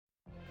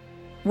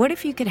What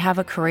if you could have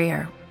a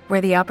career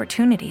where the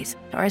opportunities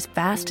are as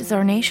vast as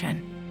our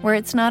nation, where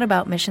it's not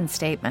about mission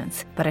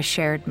statements, but a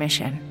shared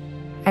mission?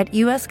 At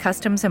U.S.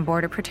 Customs and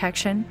Border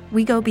Protection,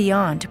 we go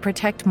beyond to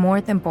protect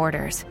more than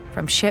borders.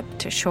 From ship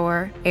to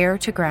shore, air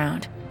to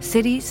ground,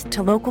 cities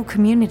to local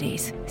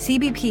communities,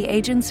 CBP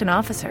agents and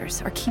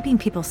officers are keeping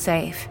people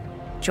safe.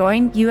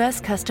 Join U.S.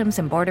 Customs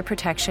and Border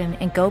Protection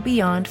and go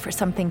beyond for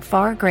something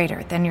far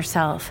greater than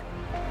yourself.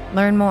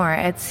 Learn more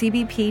at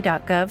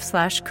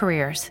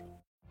cbp.gov/careers.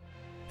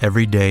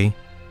 Every day,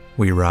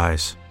 we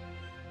rise,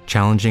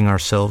 challenging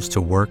ourselves to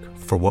work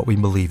for what we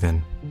believe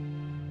in.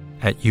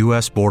 At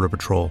U.S. Border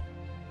Patrol,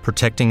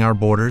 protecting our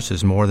borders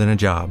is more than a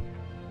job.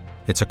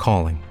 It's a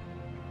calling.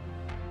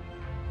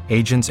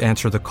 Agents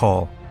answer the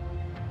call,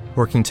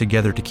 working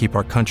together to keep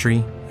our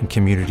country and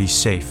communities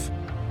safe.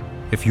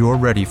 If you're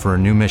ready for a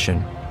new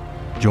mission,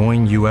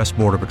 join U.S.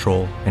 Border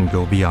Patrol and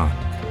go beyond.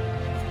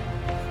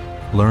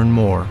 Learn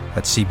more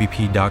at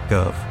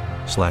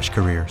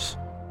cbp.gov/careers.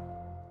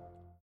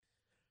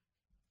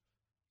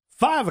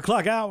 5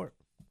 o'clock hour,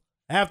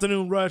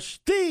 afternoon rush.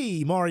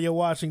 The Mario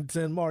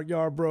Washington, Mark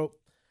Yarbrough,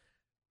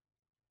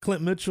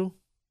 Clint Mitchell.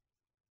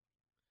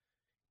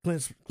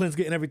 Clint's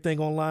getting everything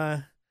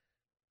online,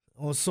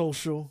 on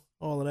social,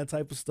 all of that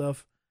type of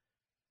stuff.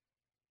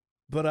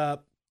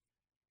 But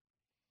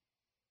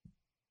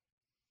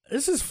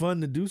this is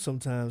fun to do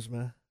sometimes,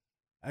 man.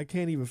 I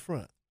can't even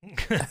front.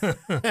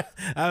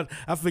 I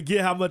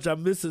forget how much I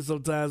miss it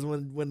sometimes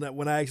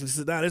when I actually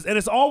sit down.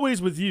 It's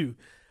always with you.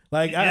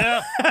 Like,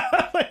 yeah.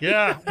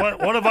 Yeah.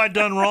 What have I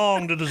done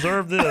wrong to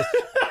deserve this?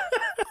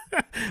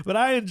 But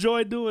I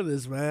enjoy doing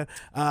this, man.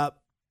 5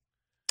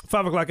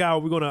 o'clock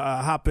hour, we're going to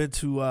hop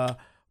into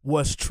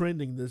what's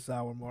trending this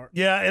hour, Mark.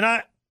 Yeah, and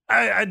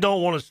I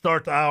don't want to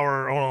start the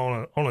hour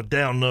on a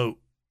down note.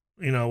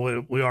 You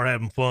know, we are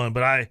having fun,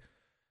 but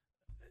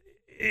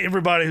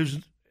everybody who's,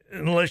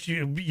 unless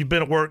you've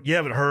been at work, you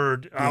haven't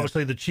heard. Yeah.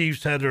 Obviously, the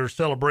Chiefs had their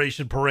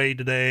celebration parade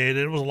today, and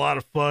it was a lot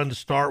of fun to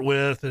start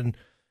with, and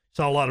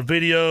saw a lot of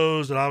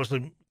videos, and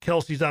obviously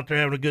Kelsey's out there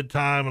having a good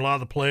time, and a lot of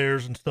the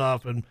players and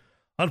stuff. And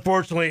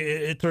unfortunately,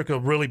 it took a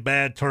really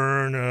bad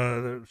turn.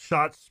 The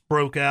shots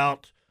broke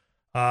out.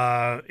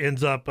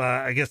 Ends up,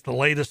 I guess the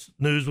latest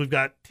news we've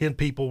got, 10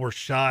 people were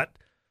shot.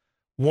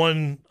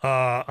 One,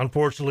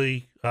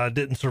 unfortunately,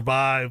 didn't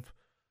survive.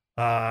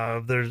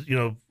 There's,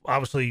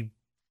 obviously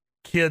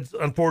kids,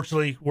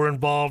 unfortunately, were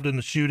involved in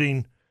the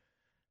shooting.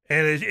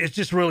 And it's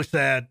just really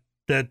sad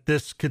that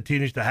this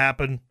continues to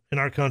happen in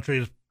our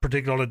country,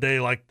 particularly on a day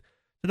like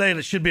today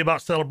that should be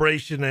about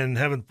celebration and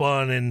having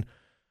fun. And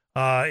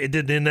it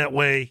didn't end that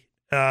way.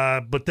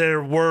 But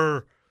there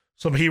were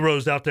some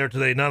heroes out there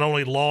today, not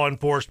only law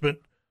enforcement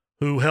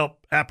who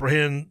helped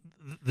apprehend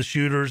the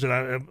shooters.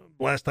 And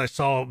last I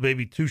saw,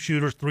 maybe 2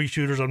 shooters, 3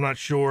 shooters, I'm not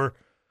sure.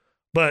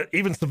 But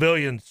even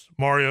civilians,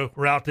 Mario,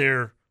 were out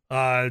there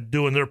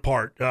doing their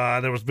part.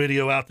 There was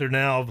video out there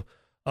now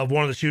of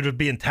one of the shooters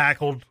being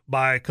tackled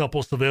by a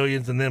couple of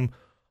civilians and them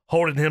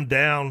holding him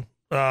down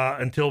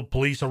until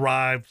police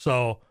arrived.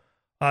 So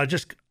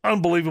just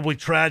unbelievably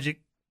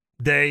tragic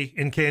day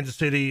in Kansas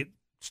City. It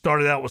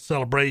started out with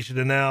celebration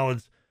and now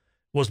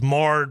was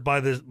marred by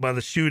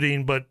the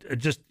shooting. But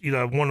just,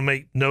 I want to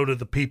make note of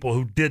the people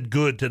who did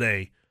good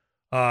today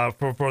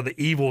for the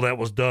evil that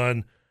was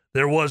done.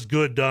 There was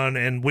good done,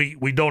 and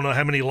we don't know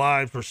how many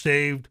lives were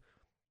saved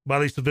by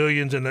these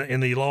civilians and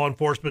the law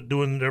enforcement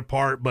doing their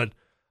part. But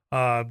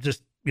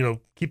just,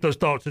 keep those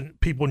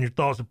people in your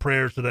thoughts and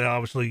prayers today.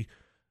 Obviously,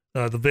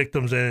 the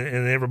victims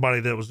and everybody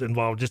that was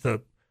involved. Just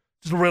a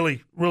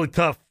really, really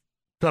tough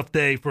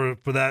day for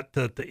that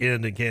to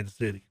end in Kansas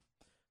City.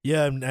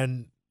 Yeah,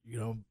 and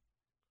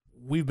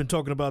we've been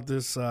talking about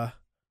this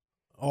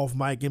off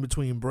mic in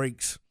between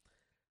breaks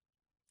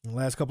in the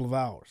last couple of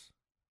hours,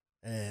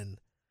 and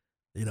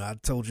I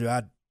told you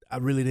I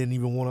really didn't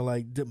even want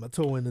to dip my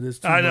toe into this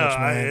too much,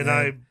 man.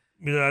 I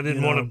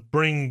didn't want to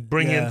bring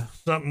in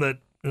something that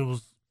it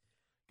was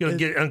going to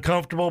get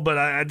uncomfortable, but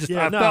I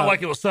felt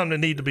like it was something that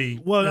needed to be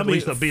at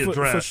least be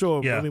addressed. For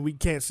sure. Yeah. I mean, we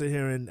can't sit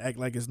here and act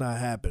like it's not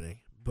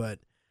happening, but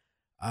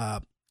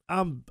I'm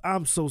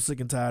so sick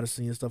and tired of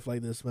seeing stuff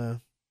like this,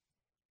 man.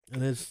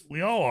 And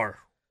we all are.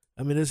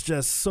 I mean, it's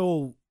just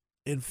so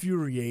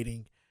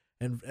infuriating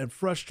and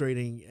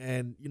frustrating,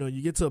 and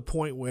you get to a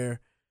point where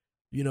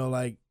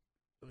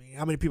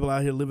how many people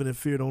out here living in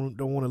fear don't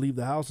want to leave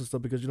the house and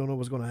stuff because you don't know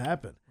what's going to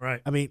happen. Right.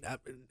 I mean,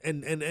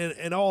 and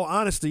in all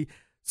honesty,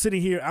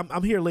 sitting here,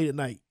 I'm here late at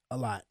night a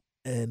lot,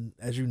 and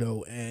as you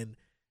know, and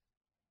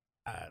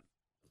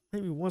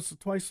maybe once or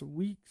twice a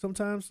week,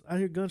 sometimes I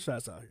hear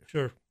gunshots out here.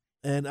 Sure.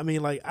 And I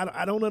mean,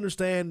 I don't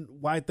understand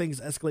why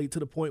things escalate to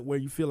the point where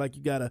you feel like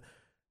you gotta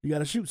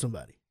shoot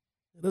somebody.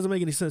 It doesn't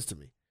make any sense to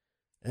me.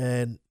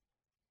 And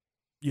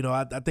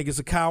I think it's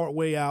a coward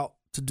way out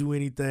to do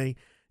anything.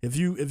 If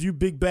you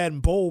big, bad,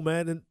 and bold,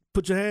 man, then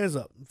put your hands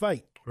up and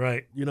fight.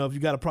 Right. If you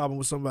got a problem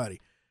with somebody.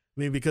 I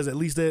mean, because at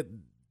least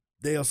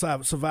they'll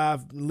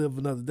survive and live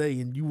another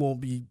day, and you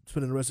won't be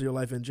spending the rest of your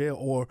life in jail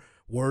or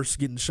worse,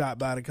 getting shot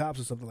by the cops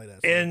or something like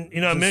that. So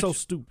And I mentioned so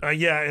stupid.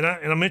 yeah, and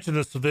I mentioned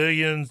the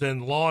civilians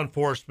and law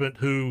enforcement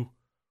who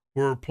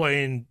were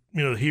playing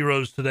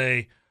heroes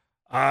today.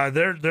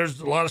 There's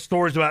a lot of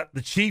stories about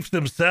the Chiefs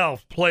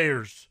themselves,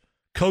 players,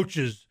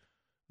 coaches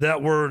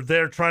that were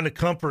there trying to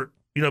comfort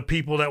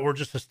people that were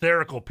just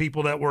hysterical,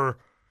 people that were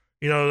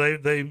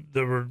they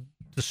were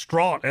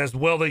distraught, as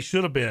well they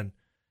should have been.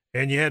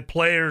 And you had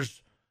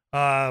players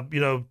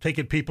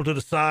taking people to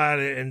the side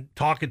and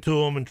talking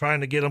to them and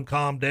trying to get them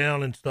calmed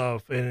down and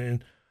stuff,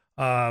 and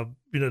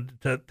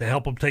to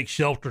help them take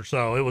shelter.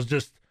 So it was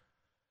just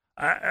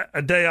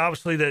a day,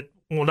 obviously, that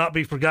will not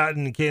be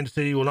forgotten in Kansas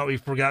City, will not be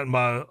forgotten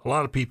by a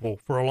lot of people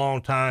for a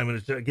long time. And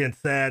it's, again,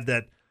 sad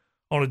that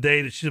on a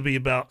day that should be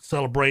about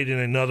celebrating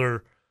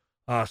another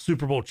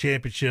Super Bowl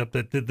championship,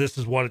 that this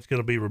is what it's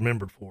going to be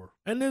remembered for.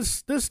 And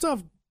this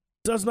stuff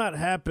does not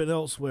happen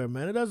elsewhere,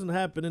 man. It doesn't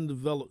happen in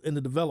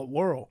the developed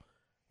world.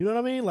 You know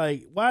what I mean?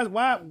 Like, why?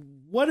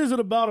 What is it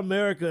about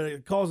America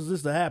that causes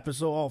this to happen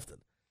so often?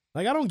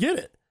 Like, I don't get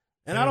it,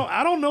 and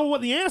I don't know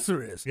what the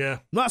answer is. Yeah, I'm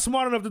not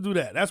smart enough to do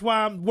that. That's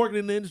why I'm working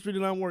in the industry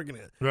that I'm working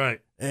in. Right.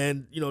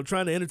 And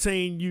trying to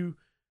entertain you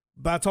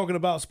by talking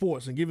about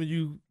sports and giving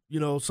you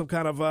some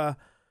kind of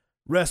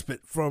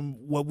respite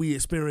from what we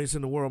experience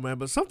in the world, man.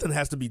 But something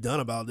has to be done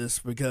about this,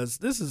 because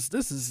this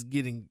is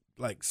getting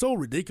like so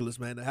ridiculous,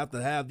 man, to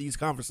have these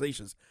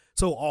conversations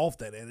so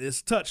often, and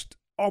it's touched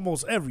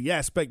almost every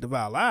aspect of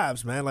our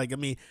lives, man. Like, I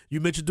mean,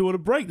 you mentioned during the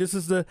break, this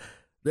is the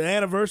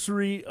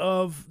anniversary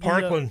of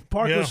the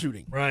Parkland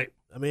shooting. Right.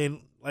 I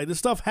mean, like, this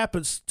stuff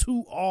happens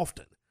too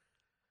often.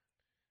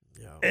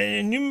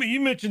 And you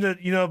mentioned that,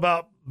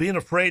 about being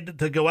afraid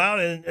to go out,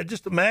 and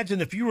just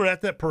imagine if you were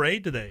at that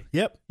parade today.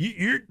 Yep.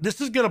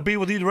 This is going to be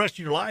with you the rest of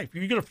your life.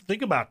 You're going to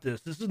think about this.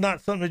 This is not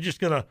something that's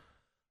just going to,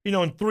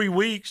 in 3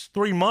 weeks,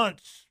 3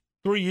 months,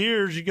 3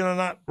 years, you're going to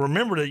not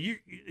remember that.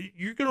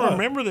 You're going to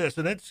remember this,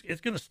 and it's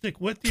going to stick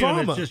with you.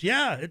 Trauma. And it's just,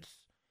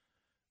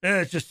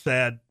 it's just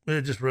sad.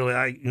 It just really,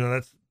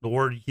 that's the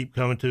word you keep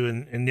coming to.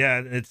 And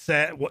yeah, it's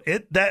sad. Well,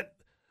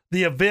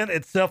 the event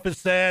itself is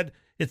sad.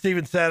 It's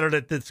even sadder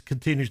that this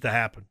continues to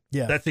happen.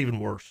 Yeah. That's even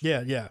worse.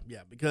 Yeah.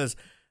 Because,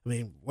 I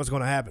mean, what's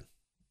going to happen?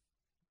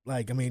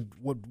 Like, I mean,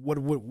 what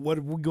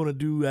are we going to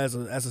do as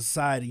a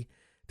society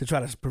to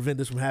try to prevent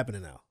this from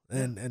happening now?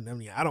 And I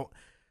mean, I don't know.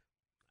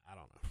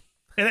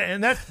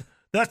 And that's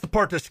the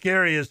part that's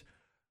scary, is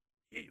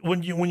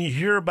when you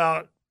hear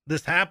about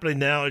this happening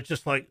now, it's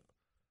just like,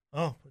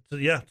 oh,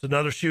 it's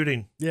another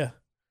shooting. Yeah.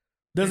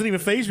 Doesn't even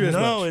faze you as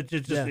much. No, it's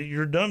just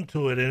you're numb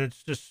to it, and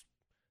it's just,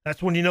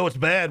 that's when you know it's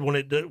bad, when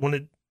it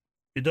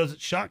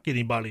doesn't shock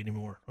anybody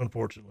anymore,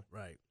 unfortunately.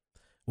 Right.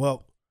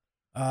 Well,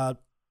 to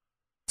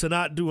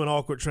not do an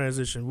awkward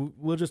transition,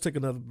 we'll just take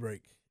another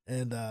break,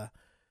 and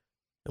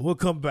we'll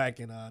come back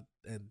and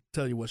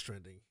tell you what's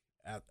trending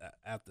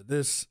after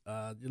this.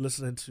 You're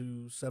listening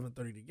to 7:30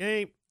 The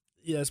Game,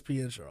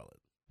 ESPN Charlotte.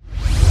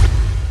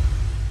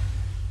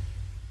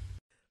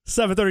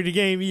 7:30 The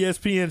Game,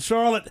 ESPN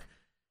Charlotte.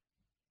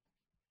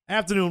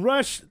 Afternoon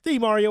Rush, the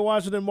Mario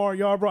Washington, Mark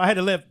Yarbrough. I had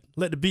to let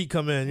the beat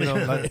come in,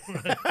 like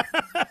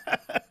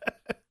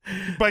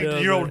back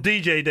to your old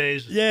DJ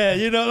days. Yeah,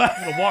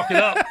 like walk it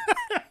up.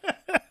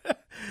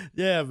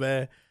 Yeah,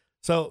 man.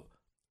 So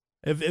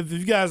if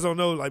you guys don't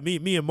know, like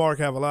me and Mark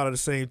have a lot of the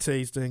same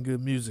taste in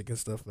good music and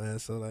stuff, man.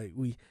 So like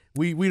we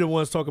the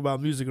ones talk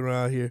about music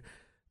around here.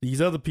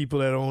 These other people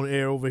that are on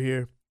air over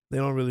here, they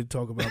don't really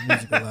talk about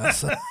music a lot.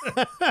 So.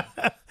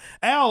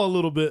 Al a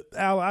little bit.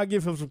 Al, I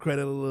give him some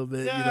credit a little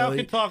bit. Yeah, Al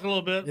can talk a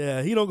little bit.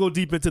 Yeah, he don't go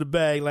deep into the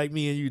bag like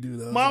me and you do,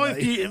 though.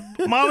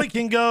 Molly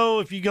can go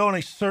if you go in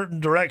a certain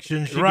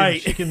direction.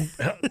 She can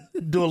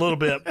do a little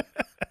bit.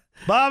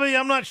 Bobby,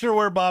 I'm not sure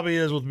where Bobby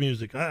is with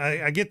music.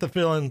 I get the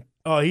feeling.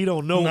 Oh, he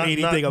don't know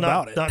anything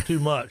about it. Not too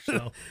much.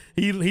 So.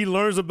 he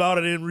learns about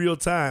it in real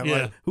time.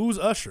 Yeah. Like, who's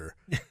Usher?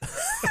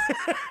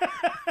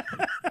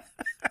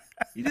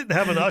 He didn't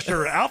have an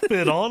Usher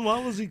outfit on. Why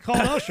was he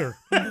called Usher?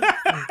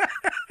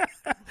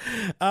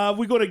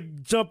 We're going to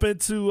jump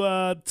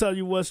into tell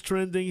you what's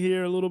trending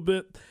here a little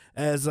bit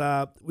as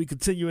we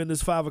continue in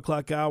this 5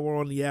 o'clock hour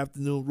on the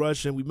Afternoon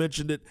Rush. And we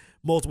mentioned it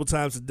multiple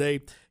times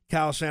today.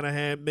 Kyle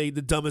Shanahan made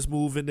the dumbest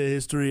move in the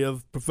history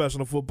of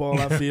professional football,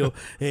 I feel,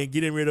 and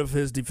getting rid of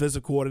his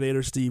defensive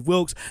coordinator, Steve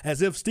Wilks,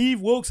 as if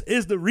Steve Wilks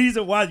is the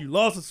reason why you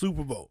lost the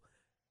Super Bowl.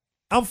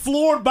 I'm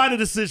floored by the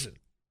decision.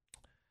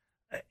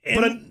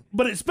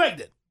 But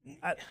expect it.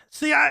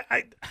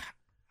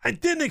 I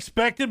didn't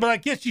expect it, but I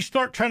guess you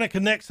start trying to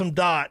connect some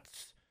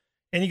dots,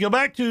 and you go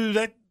back to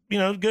that.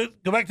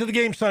 Go back to the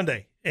game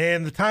Sunday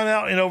and the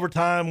timeout in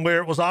overtime,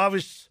 where it was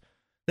obvious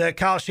that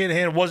Kyle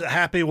Shanahan wasn't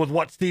happy with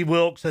what Steve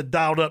Wilks had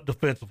dialed up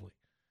defensively.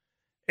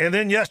 And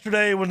then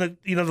yesterday, when the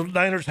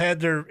Niners had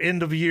their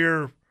end of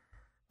year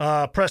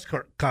press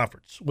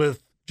conference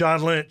with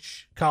John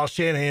Lynch, Kyle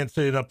Shanahan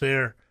sitting up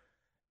there,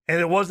 and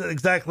it wasn't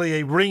exactly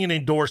a ringing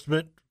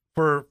endorsement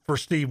for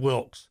Steve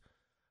Wilks.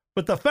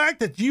 But the fact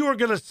that you are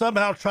going to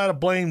somehow try to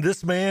blame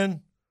this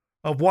man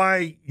of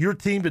why your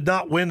team did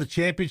not win the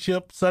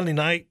championship Sunday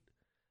night,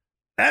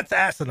 that's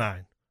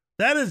asinine.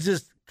 That is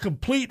just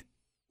complete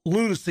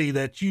lunacy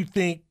that you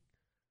think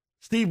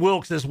Steve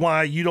Wilks is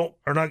why you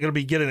are not going to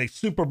be getting a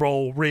Super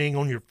Bowl ring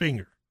on your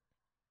finger.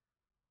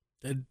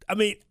 And I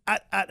mean,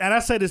 I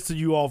said this to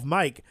you off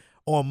mic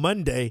on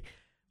Monday.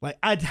 Like,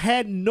 I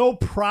had no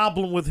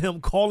problem with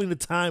him calling the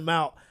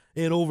timeout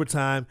in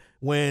overtime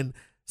when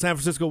San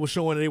Francisco was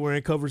showing they were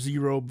in cover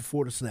 0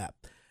 before the snap.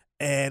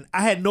 And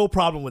I had no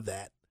problem with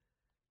that.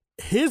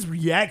 His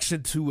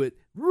reaction to it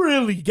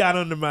really got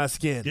under my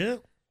skin. Yeah.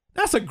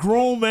 That's a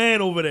grown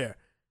man over there.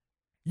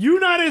 You're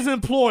not his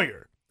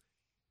employer.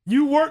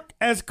 You work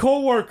as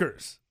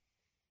co-workers.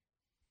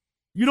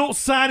 You don't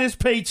sign his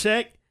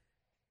paycheck.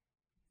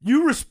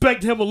 You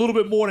respect him a little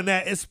bit more than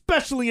that,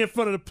 especially in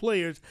front of the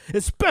players,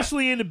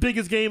 especially in the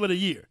biggest game of the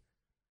year.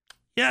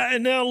 Yeah,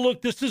 and now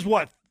look, this is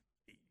what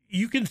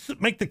you can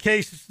make the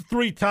case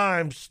 3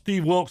 times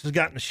Steve Wilks has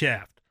gotten the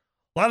shaft.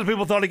 A lot of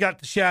people thought he got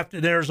the shaft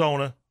in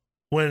Arizona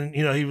when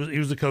he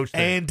was the coach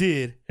there. And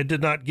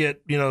did not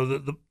get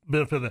the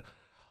benefit of that.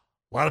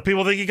 A lot of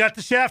people think he got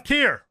the shaft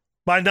here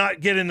by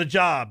not getting the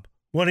job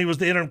when he was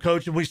the interim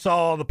coach, and we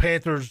saw the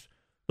Panthers,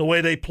 the way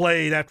they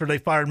played after they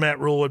fired Matt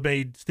Rule, it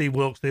made Steve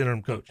Wilks the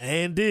interim coach.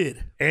 And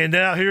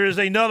now here is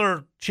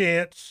another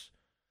chance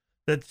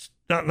that's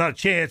not a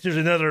chance. There's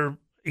another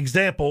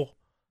example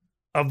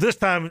of this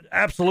time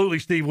absolutely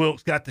Steve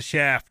Wilks got the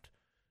shaft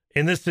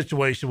in this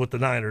situation with the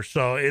Niners.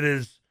 So it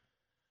is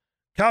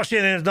 – Kyle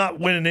Shanahan is not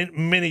winning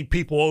many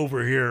people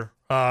over here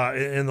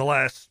in the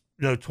last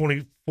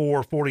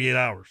 24, 48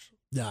 hours.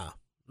 Nah.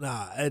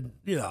 And,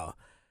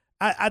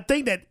 I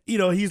think that,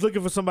 he's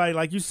looking for somebody,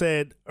 like you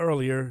said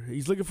earlier,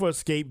 he's looking for a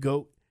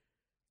scapegoat,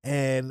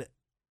 and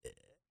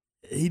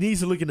he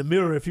needs to look in the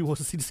mirror if he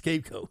wants to see the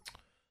scapegoat.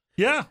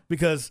 Yeah.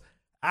 Because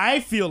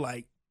I feel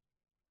like,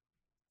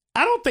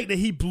 I don't think that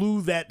he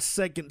blew that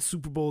second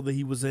Super Bowl that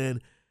he was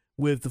in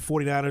with the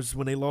 49ers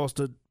when they lost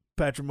to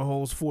Patrick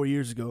Mahomes 4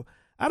 years ago.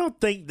 I don't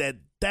think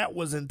that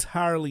was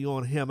entirely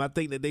on him. I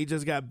think that they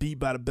just got beat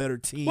by the better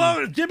team.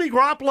 Well, Jimmy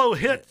Garoppolo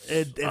hits.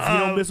 If he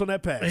don't miss on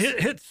that pass.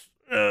 Hits.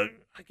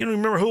 I can't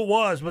remember who it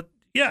was, but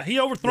yeah, he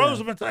overthrows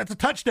them. It's a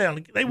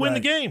touchdown. They win the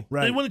game.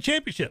 Right. They win the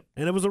championship.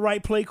 And it was the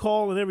right play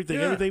call and everything.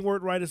 Yeah. Everything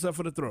worked right except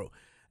for the throw.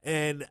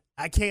 And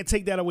I can't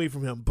take that away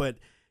from him. But,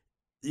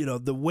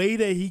 the way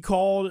that he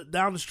called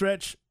down the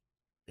stretch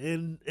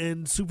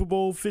in Super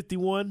Bowl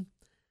 51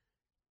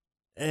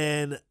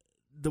 and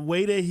the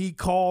way that he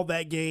called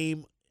that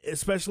game,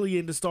 especially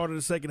in the start of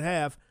the second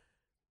half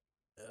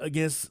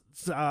against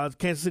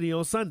Kansas City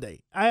on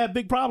Sunday, I had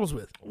big problems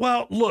with.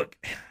 Well, look,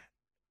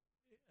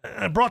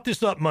 I brought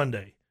this up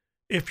Monday.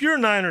 If you're a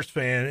Niners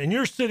fan and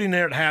you're sitting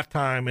there at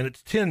halftime and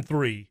it's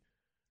 10-3,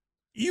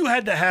 you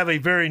had to have a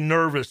very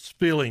nervous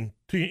feeling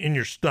in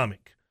your stomach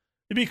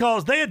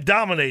because they had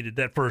dominated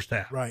that first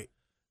half. Right.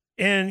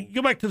 And you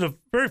go back to the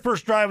very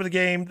first drive of the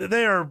game,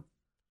 they are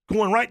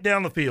going right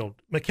down the field.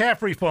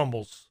 McCaffrey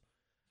fumbles.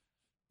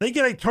 They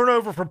get a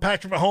turnover from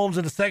Patrick Mahomes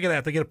in the second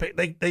half.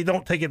 They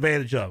don't take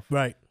advantage of.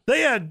 Right.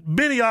 They had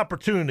many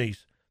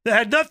opportunities that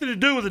had nothing to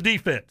do with the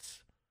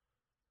defense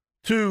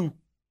to,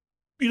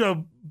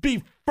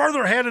 be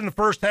further ahead in the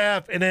first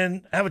half and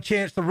then have a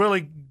chance to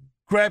really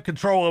grab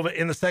control of it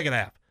in the second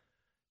half.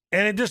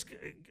 And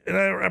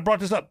I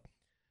brought this up,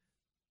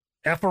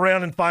 F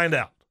around and find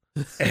out.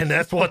 And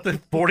that's what the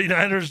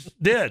 49ers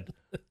did.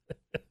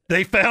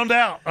 They found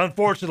out,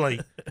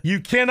 unfortunately. You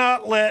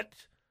cannot let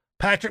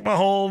Patrick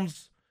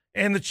Mahomes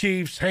and the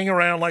Chiefs hang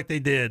around like they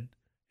did,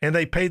 and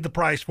they paid the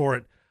price for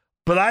it.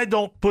 But I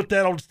don't put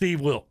that on Steve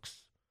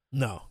Wilks.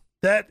 No.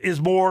 That is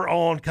more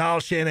on Kyle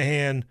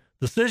Shanahan,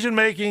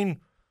 decision-making,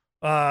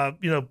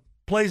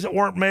 plays that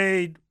weren't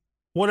made,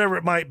 whatever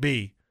it might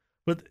be.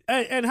 But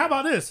and how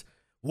about this?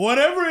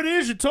 Whatever it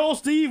is you told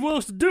Steve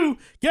Wilks to do,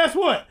 guess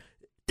what?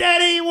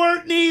 That ain't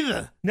work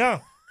neither. No.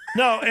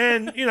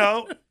 And,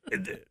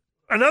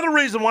 another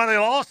reason why they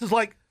lost is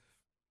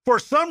for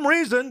some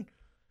reason,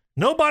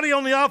 nobody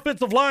on the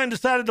offensive line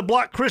decided to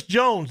block Chris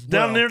Jones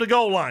down near the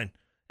goal line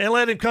and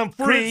let him come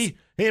free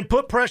and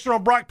put pressure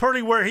on Brock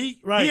Purdy where he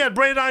had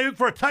Brandon Ayuk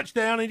for a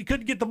touchdown and he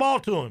couldn't get the ball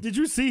to him. Did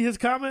you see his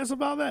comments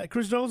about that?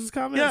 Chris Jones'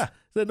 comments? Yeah.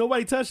 Said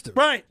nobody touched him.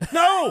 Right.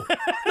 No.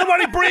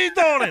 Nobody breathed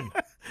on him.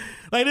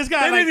 This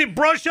guy, they didn't even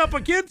brush up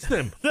against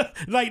him.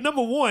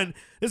 Number one,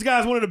 this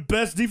guy's one of the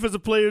best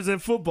defensive players in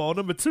football.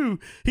 Number two,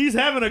 he's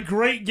having a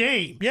great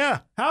game. Yeah.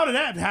 How did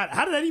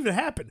that even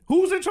happen?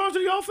 Who's in charge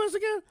of the offense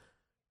again?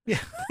 Yeah.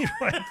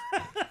 Right.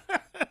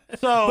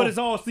 But it's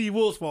all Steve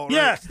Wilks' fault, right?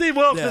 Yeah, Steve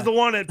Wilks is the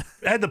one that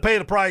had to pay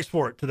the price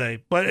for it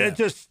today. But it's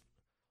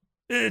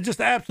just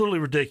absolutely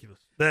ridiculous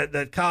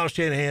that Kyle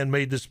Shanahan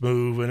made this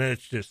move, and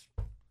it's just,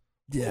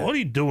 what are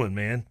you doing,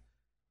 man?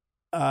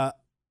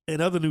 In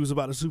other news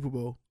about the Super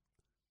Bowl,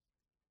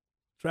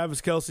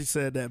 Travis Kelce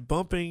said that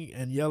bumping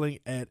and yelling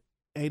at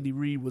Andy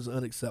Reid was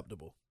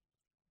unacceptable.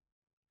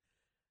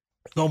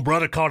 His own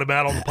brother called him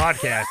out on the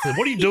podcast. Said,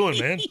 what are you doing,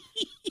 man?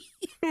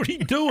 What are you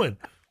doing?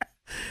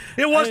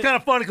 It was kind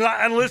of funny because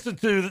I listened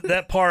to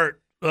that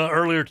part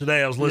earlier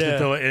today. I was listening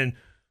to it,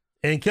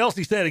 and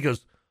Kelce said, he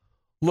goes,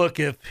 look,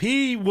 if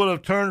he would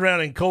have turned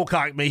around and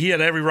cold-cocked me, he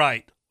had every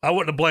right. I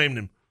wouldn't have blamed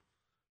him.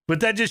 But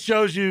that just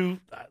shows you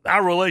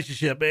our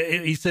relationship.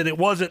 He said it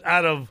wasn't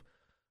out of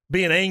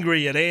being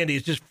angry at Andy.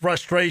 It's just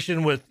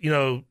frustration with,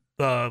 it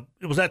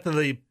was after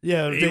he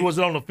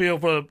wasn't on the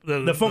field for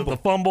the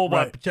fumble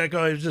by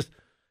Pacheco.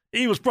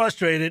 He was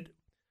frustrated.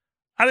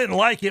 I didn't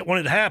like it when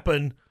it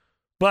happened,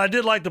 but I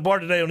did like the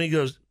part today when he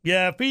goes,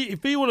 yeah,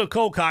 if he would have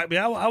cold cocked me,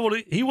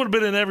 he would have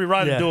been in every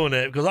right of doing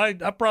that because I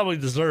probably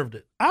deserved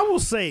it. I will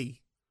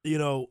say,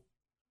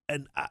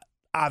 and I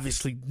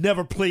obviously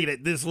never played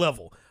at this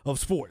level of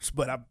sports,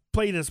 but I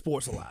played in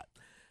sports a lot.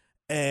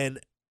 And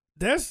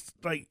there's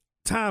like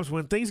times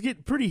when things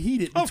get pretty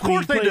heated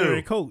between player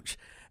and coach.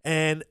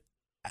 And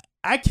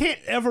I can't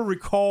ever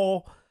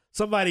recall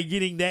somebody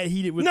getting that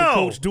heated with the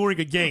coach during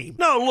a game.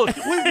 No, look,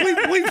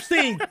 we've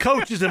seen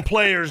coaches and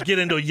players get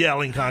into a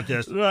yelling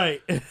contest.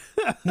 Right.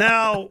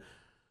 Now,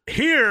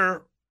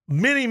 here,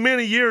 many,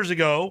 many years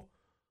ago,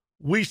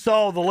 we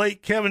saw the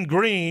late Kevin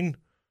Green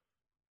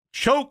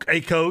choke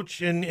a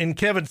coach and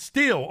Kevin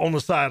Steele on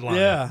the sideline.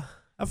 Yeah,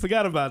 I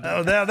forgot about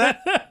that. Now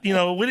that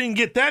we didn't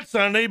get that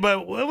Sunday, but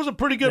it was a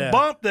pretty good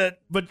bump that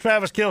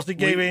Travis Kelce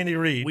gave Andy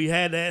Reid. We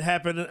had that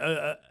happen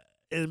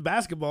in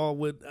basketball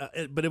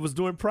but it was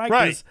during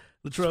practice.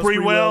 Right.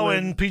 Sprewell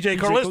and PJ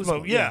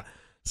Carlismo. Yeah.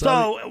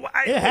 So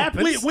it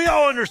happens. We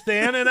all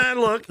understand. And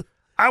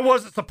I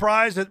wasn't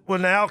surprised that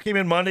when Al came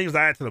in Monday,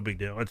 that's no big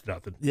deal. It's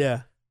nothing.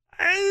 Yeah.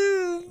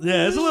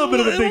 It's a little bit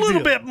of a big deal. A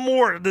little bit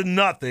more than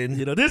nothing.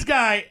 This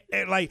guy,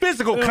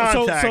 physical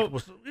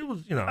contact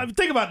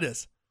think about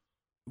this.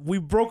 We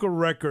broke a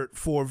record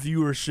for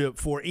viewership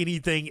for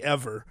anything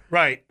ever.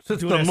 Right.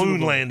 Since the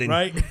moon landing.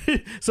 Right.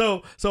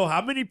 So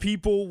how many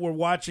people were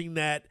watching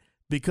that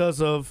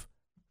because of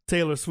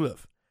Taylor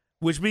Swift?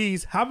 Which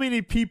means how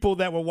many people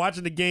that were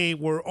watching the game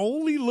were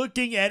only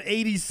looking at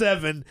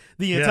 87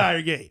 the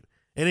entire game.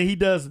 And then he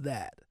does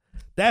that.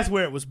 That's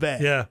where it was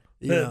bad. Yeah.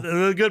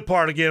 The good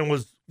part, again,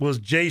 was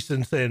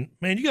Jason saying,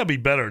 man, you got to be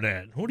better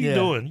than that. What are you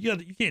doing?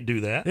 You can't do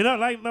that. A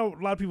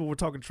lot of people were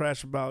talking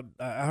trash about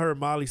I heard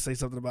Molly say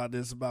something about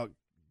this, about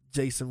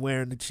Jason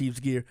wearing the Chiefs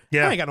gear.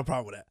 Yeah. I ain't got no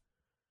problem with that.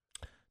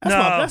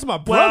 That's my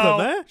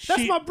brother, man.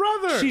 That's my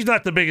brother. She's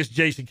not the biggest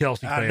Jason Kelce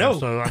fan,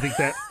 so I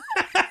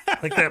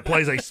think that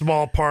plays a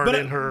small part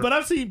in her. But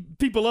I've seen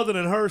people other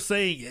than her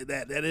saying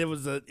that it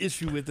was an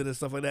issue with it and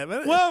stuff like that.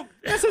 Man, well,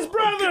 that's his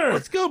brother.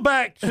 Let's go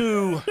back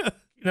to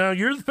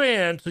you're the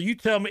fan, so you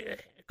tell me.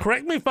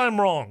 Correct me if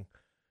I'm wrong.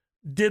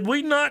 Did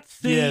we not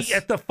see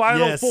at the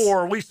Final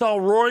Four? We saw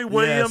Roy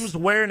Williams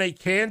wearing a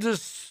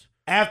Kansas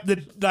after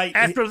they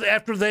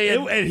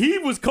and he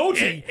was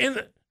coaching.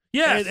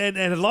 Yes,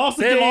 and lost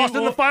the game. They lost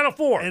in the Final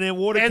Four, and then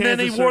wore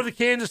the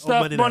Kansas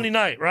stuff Monday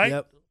night, right?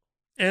 Yep.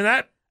 And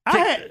that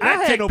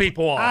ticked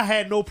people off. I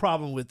had no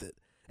problem with it,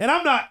 and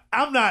I'm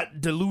not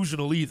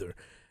delusional either.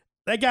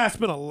 That guy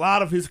spent a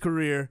lot of his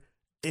career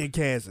in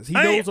Kansas. He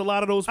knows a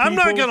lot of those people. I'm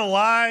not gonna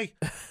lie.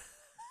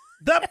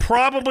 That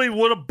probably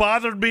would have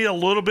bothered me a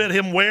little bit,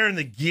 him wearing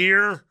the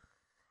gear.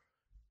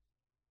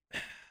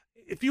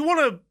 If you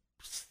want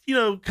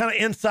to, kind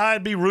of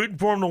inside be rooting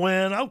for him to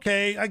win,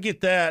 okay, I get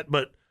that.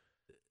 But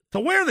to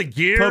wear the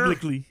gear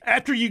publicly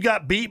after you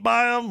got beat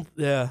by him,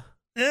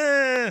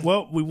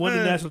 well, we won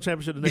the national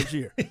championship the next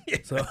year.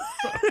 So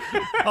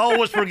all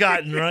was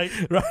forgotten, right?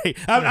 Right.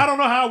 I don't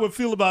know how I would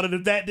feel about it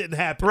if that didn't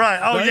happen. Right.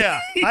 Oh, yeah.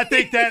 I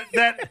think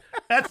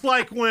that's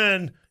like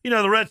when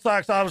the Red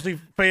Sox, obviously,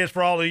 fans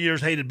for all the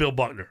years hated Bill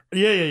Buckner.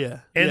 Yeah.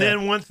 And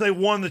then once they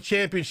won the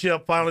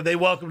championship, finally, they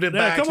welcomed him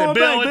back. Come said, on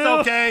Bill, back, it's Bill.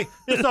 okay.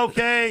 It's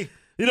okay.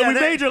 We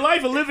made your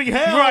life a living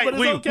hell. Right. But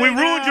it's okay we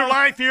ruined now. your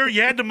life here.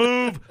 You had to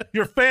move.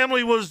 Your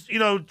family was,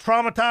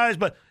 traumatized,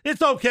 but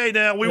it's okay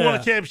now. We won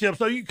a championship,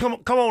 so you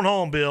come on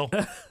home, Bill.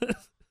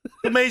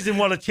 Amazing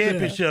what a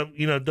championship,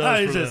 does.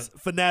 It's just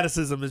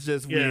fanaticism is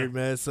just weird,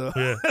 man. So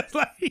it's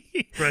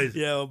like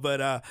crazy.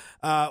 But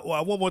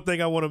one more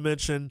thing I want to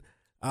mention.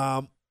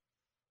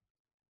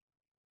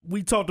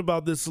 We talked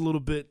about this a little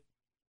bit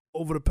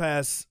over the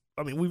past.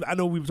 I mean, I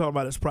know we've talked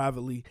about this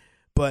privately,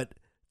 but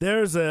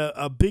there's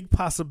a big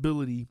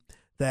possibility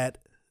that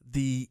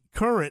the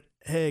current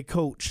head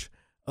coach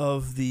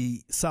of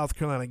the South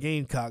Carolina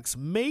Gamecocks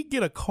may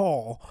get a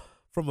call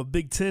from a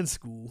Big Ten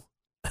school.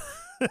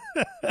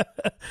 And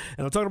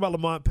I'm talking about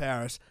Lamont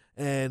Paris.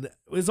 And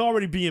it's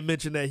already being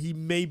mentioned that he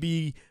may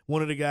be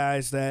one of the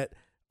guys that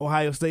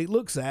Ohio State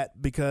looks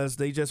at because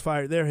they just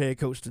fired their head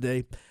coach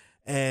today.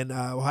 And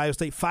Ohio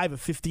State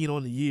 5-15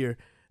 on the year.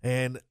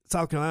 And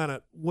South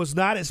Carolina was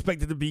not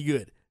expected to be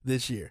good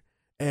this year.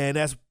 And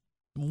that's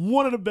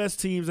one of the best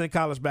teams in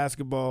college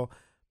basketball,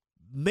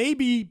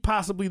 maybe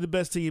possibly the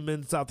best team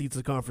in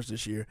Southeastern Conference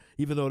this year,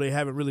 even though they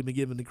haven't really been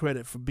given the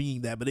credit for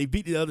being that. But they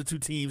beat the other two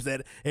teams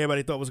that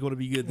everybody thought was going to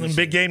be good this year.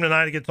 Big game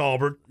tonight against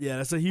Auburn. Yeah,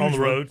 that's a huge on the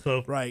road.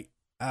 So right.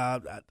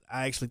 I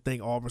actually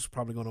think Auburn's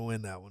probably going to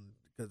win that one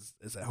because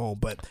it's at home.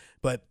 But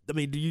I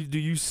mean, do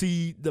you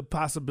see the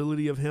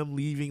possibility of him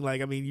leaving?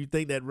 Like, I mean, you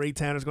think that Ray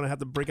Tanner's going to have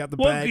to break out the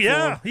bag?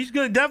 Yeah, he's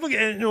going to definitely.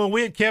 And,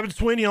 we had Kevin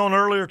Sweeney on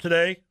earlier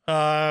today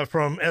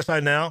from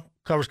SI Now,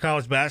 covers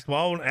college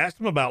basketball, and asked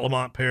him about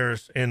Lamont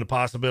Paris and the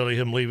possibility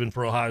of him leaving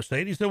for Ohio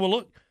State. He said, well,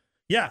 look,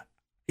 yeah.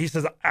 He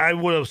says, I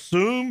would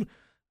assume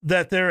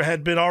that there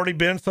had already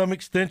been some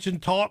extension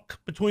talk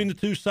between the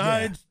two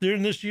sides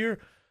during this year.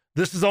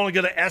 This is only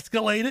going to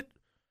escalate it.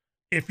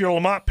 If you're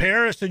Lamont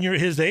Paris and you're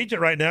his agent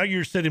right now,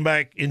 you're sitting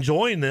back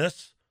enjoying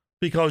this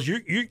because you.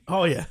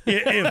 Oh yeah.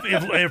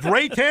 if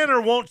Ray Tanner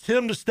wants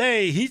him to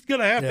stay, he's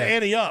going to have to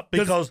ante up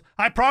because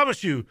I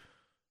promise you,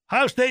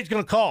 Ohio State's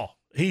going to call.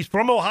 He's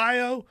from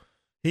Ohio.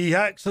 He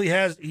actually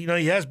has, he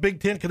has Big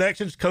Ten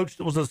connections.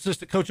 Was an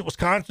assistant coach at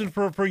Wisconsin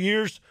for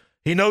years.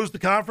 He knows the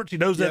conference. He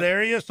knows that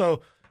area.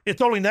 So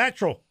it's only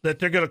natural that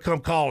they're going to come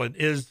calling.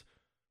 It's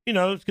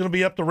going to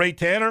be up to Ray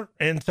Tanner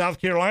and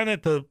South Carolina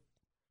to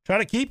try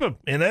to keep him.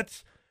 And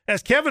that's,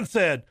 as Kevin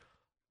said,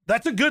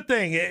 that's a good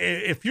thing.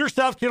 If you're a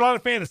South Carolina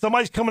fan and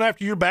somebody's coming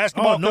after your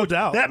basketball no coach,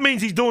 doubt. that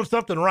means he's doing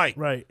something right.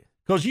 Right.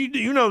 Because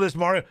you know this,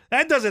 Mario.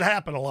 That doesn't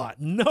happen a lot.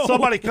 No.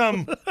 Somebody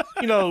come,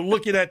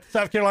 looking at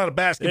South Carolina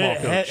basketball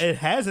coach. It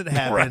hasn't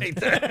happened.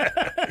 Right.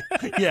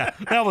 Yeah.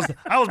 I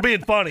was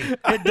being funny.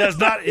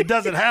 It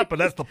doesn't happen.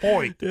 That's the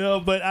point.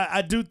 But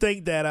I do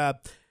think that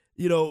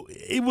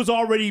it was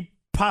already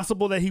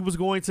possible that he was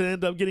going to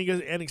end up getting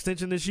an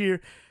extension this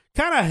year.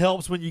 Kind of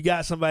helps when you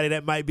got somebody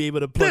that might be able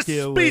to pluck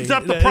you away. This speeds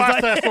up the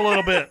process a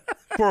little bit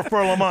for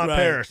Lamont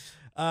Paris.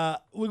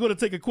 We're going to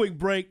take a quick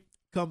break,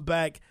 come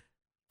back,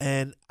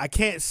 and I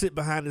can't sit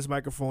behind this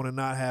microphone and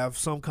not have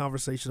some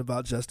conversation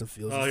about Justin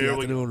Fields. Oh, here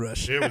we go.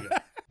 Rush. Here we go.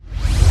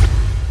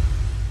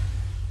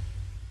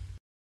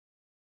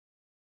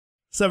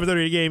 7:30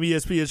 the game,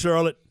 ESPN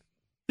Charlotte.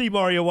 Steve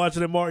Mario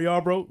watching it, Mark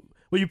Yarbrough.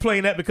 Were you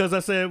playing that because I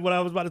said what I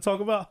was about to talk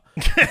about?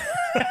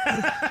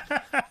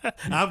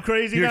 I'm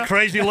crazy Your now?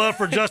 crazy love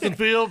for Justin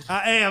Fields?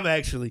 I am,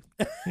 actually.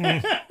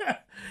 And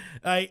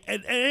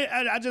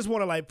I just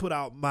want to put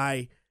out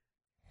my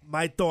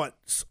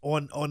thoughts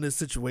on this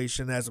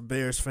situation as a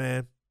Bears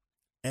fan.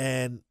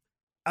 And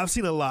I've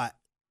seen a lot.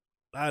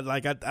 I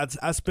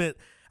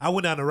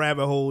went down the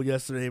rabbit hole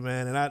yesterday,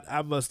 man, and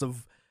I must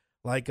have,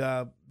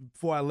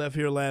 before I left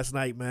here last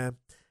night, man,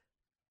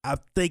 I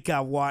think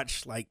I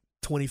watched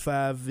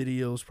 25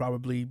 videos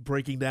probably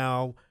breaking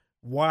down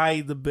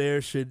why the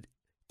Bears should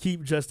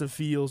keep Justin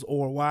Fields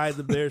or why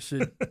the Bears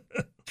should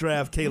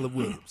draft Caleb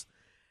Williams.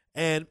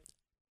 And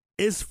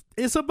it's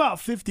about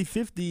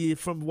 50-50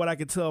 from what I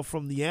can tell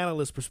from the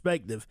analyst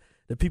perspective,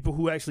 the people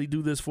who actually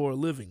do this for a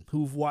living,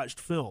 who've watched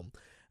film.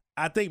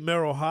 I think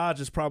Merrill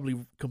Hodge is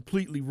probably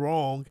completely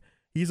wrong.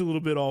 He's a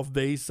little bit off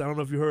base. I don't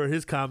know if you heard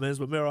his comments,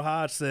 but Merrill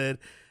Hodge said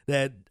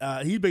that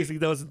he basically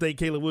doesn't think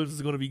Caleb Williams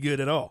is going to be good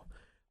at all.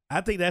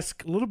 I think that's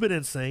a little bit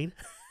insane.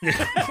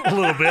 A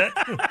little bit.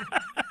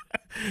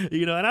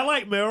 And I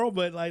like Merrill,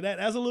 but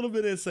that's a little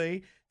bit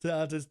insane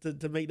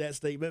to make that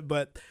statement.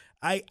 But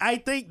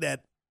I think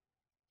that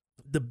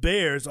the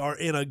Bears are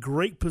in a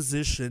great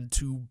position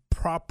to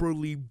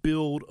properly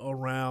build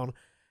around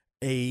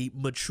a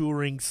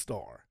maturing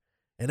star.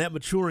 And that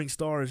maturing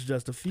star is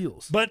Justin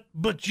Fields.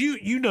 But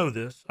you know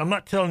this. I'm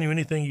not telling you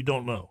anything you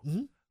don't know.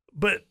 Mm-hmm.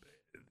 But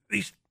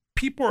these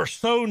people are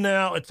so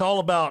now, it's all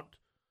about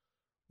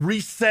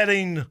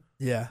resetting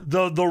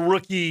the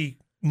rookie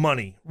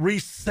money,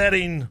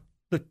 resetting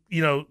they're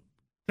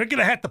going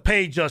to have to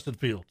pay Justin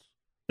Fields.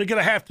 They're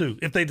going to have to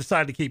if they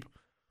decide to keep him.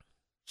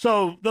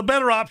 So the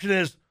better option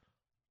is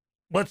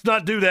let's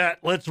not do that.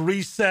 Let's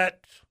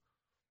reset,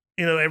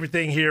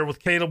 everything here with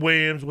Caleb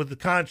Williams, with the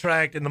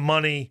contract and the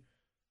money,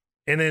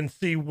 and then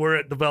see where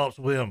it develops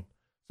with him.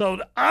 So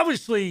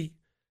obviously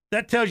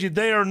that tells you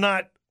they are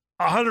not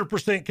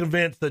 100%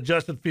 convinced that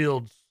Justin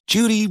Fields.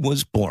 Judy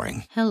was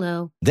boring.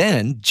 Hello.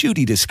 Then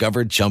Judy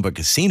discovered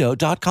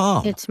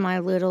ChumbaCasino.com. It's my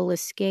little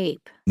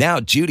escape. Now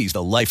Judy's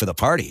the life of the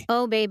party.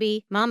 Oh,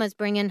 baby, mama's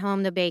bringing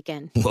home the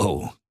bacon.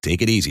 Whoa,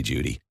 take it easy,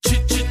 Judy.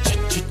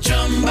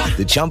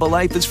 The Chumba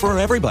life is for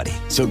everybody.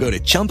 So go to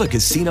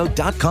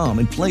ChumbaCasino.com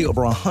and play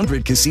over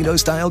 100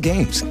 casino-style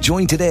games.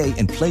 Join today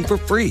and play for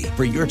free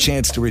for your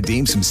chance to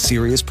redeem some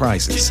serious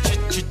prizes.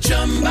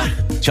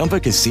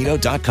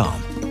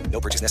 ChumbaCasino.com. No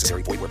purchase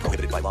necessary. Void where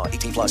prohibited by law.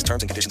 18+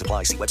 terms and conditions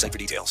apply. See website for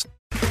details.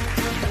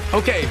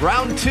 Okay,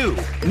 round two.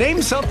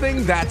 Name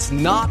something that's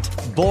not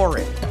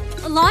boring.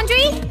 A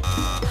laundry?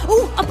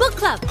 Ooh, a book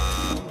club.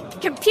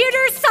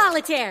 Computer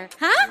solitaire,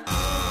 huh?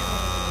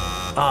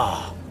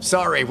 Ah,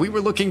 sorry. We were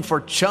looking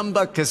for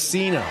Chumba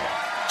Casino.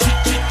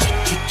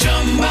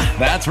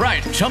 That's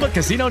right.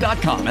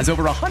 ChumbaCasino.com has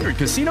over 100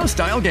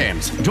 casino-style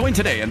games. Join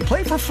today and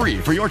play for free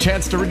for your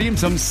chance to redeem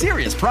some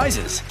serious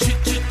prizes.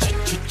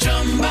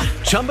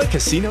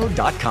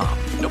 ChumbaCasino.com.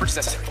 No purchase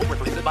necessary. Void where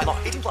prohibited by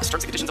law. 18+ terms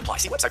and conditions apply.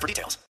 See website for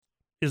details.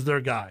 Is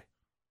their guy.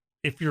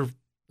 If you're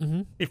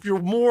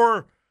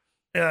more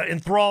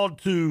enthralled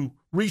to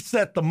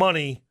reset the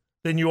money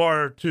than you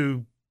are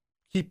to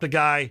keep the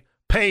guy,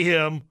 pay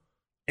him,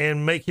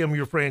 and make him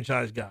your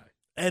franchise guy.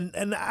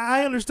 And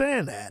I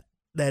understand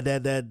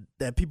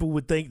that people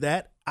would think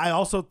that. I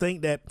also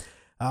think that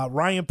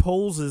Ryan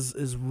Poles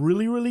is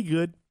really, really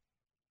good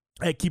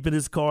at keeping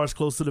his cards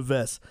close to the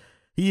vest.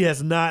 He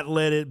has not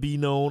let it be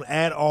known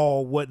at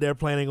all what they're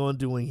planning on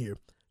doing here.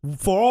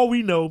 For all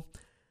we know,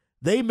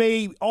 they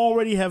may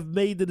already have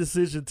made the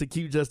decision to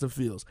keep Justin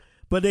Fields,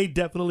 but they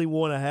definitely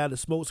want to have the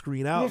smoke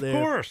screen out there.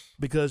 Of course.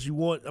 Because it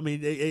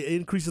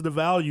increases the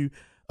value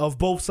of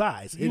both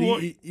sides. It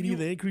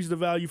either increases the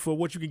value for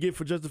what you can get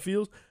for Justin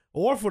Fields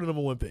or for the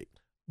number 1 pick.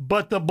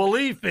 But the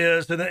belief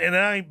is,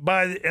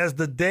 as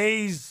the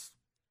days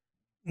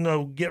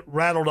get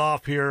rattled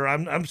off here,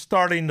 I'm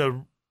starting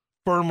to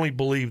firmly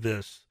believe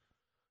this.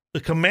 The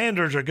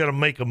Commanders are going to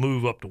make a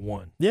move up to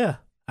 1. Yeah,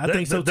 I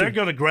think so too. They're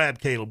going to grab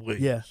Caleb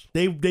Williams.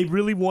 Yeah, they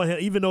really want him.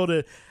 Even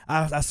though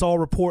I saw a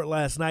report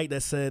last night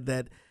that said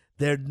that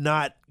they're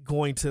not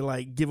going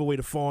to give away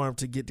the farm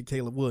to get to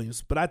Caleb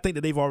Williams, but I think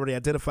that they've already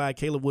identified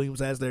Caleb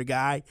Williams as their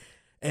guy,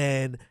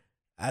 and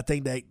I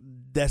think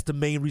that's the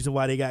main reason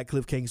why they got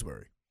Cliff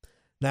Kingsbury.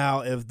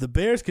 Now, if the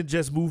Bears can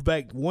just move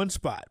back 1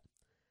 spot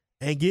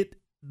and get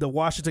the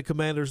Washington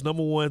Commanders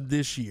number 1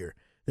 this year,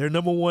 their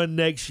number 1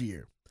 next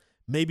year,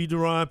 maybe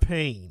Daron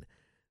Payne,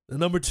 the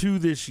number 2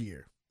 this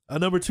year, a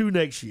number 2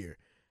 next year.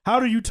 How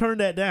do you turn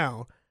that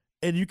down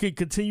and you can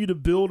continue to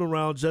build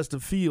around Justin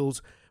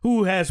Fields,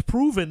 who has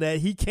proven that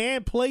he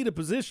can play the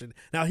position?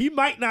 Now, he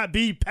might not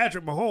be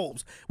Patrick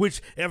Mahomes,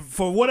 which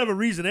for whatever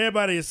reason,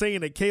 everybody is saying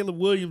that Caleb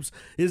Williams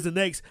is the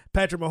next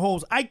Patrick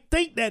Mahomes. I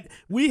think that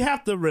we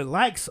have to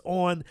relax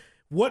on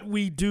what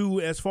we do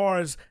as far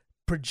as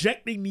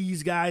projecting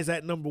these guys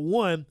at number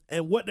 1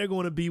 and what they're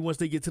going to be once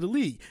they get to the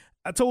league.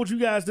 I told you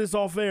guys this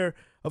off air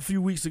a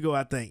few weeks ago,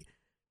 I think.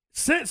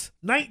 Since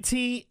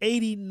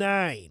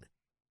 1989,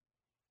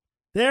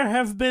 there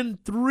have been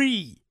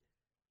 3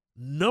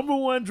 number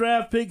 1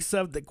 draft picks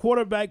of the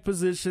quarterback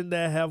position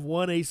that have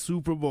won a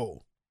Super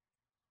Bowl.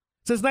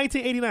 Since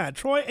 1989,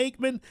 Troy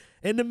Aikman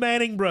and the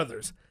Manning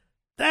brothers.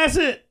 That's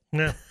it.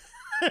 Yeah.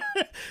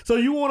 So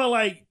you want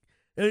to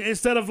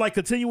instead of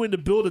continuing to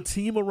build a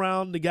team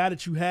around the guy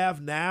that you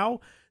have now,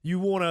 you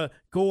want to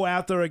go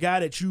after a guy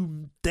that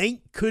you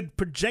think could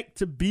project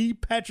to be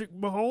Patrick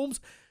Mahomes.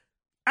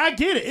 I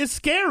get it. It's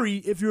scary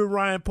if you're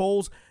Ryan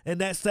Poles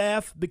and that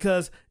staff,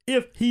 because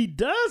if he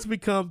does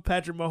become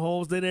Patrick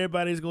Mahomes, then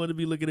everybody's going to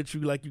be looking at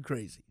you like you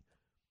crazy.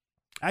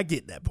 I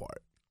get that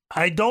part.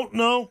 I don't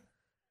know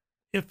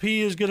if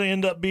he is going to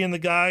end up being the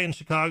guy in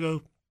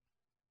Chicago.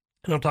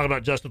 And I'm talking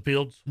about Justin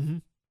Fields. Mm-hmm.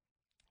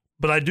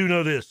 But I do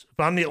know this. If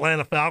I'm the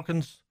Atlanta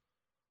Falcons,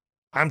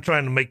 I'm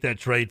trying to make that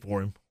trade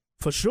for him.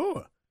 For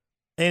sure.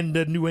 And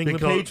the New England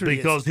Patriots.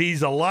 Because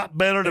he's a lot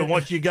better than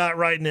what you got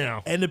right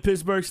now. And the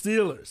Pittsburgh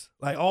Steelers.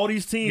 All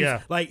these teams.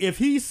 Yeah. If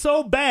he's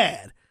so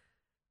bad,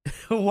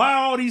 why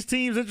are all these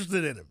teams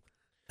interested in him?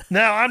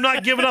 Now, I'm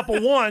not giving up a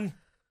 1.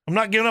 I'm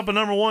not giving up a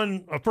number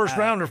 1, a first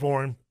rounder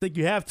for him. I think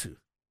you have to.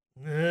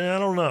 I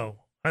don't know.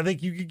 I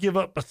think you could give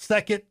up a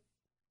second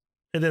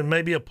and then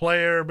maybe a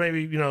player,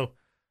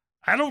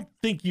 I don't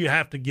think you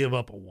have to give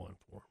up a 1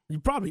 for him. You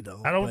probably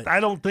don't.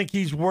 I don't think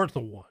he's worth a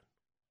 1.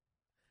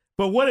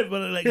 But what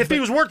if he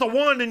was worth a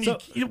 1, then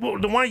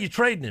then why are you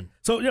trading him?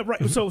 So yeah,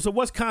 right. So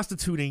what's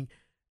constituting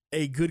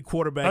a good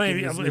quarterback? I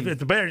mean, if it's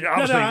the Bears,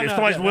 obviously, if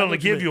somebody's willing to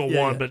give you a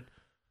 1, but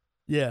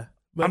yeah.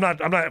 But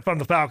I'm not from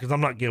the Falcons.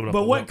 I'm not giving up.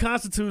 But what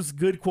constitutes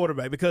good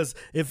quarterback? Because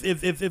if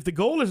the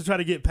goal is to try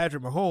to get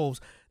Patrick Mahomes,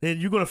 then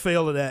you're going to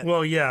fail at that.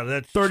 Well, yeah,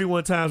 that's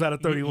 31 times out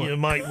of 31. You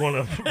might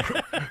want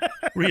to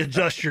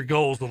readjust your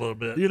goals a little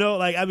bit.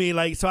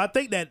 So I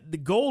think that the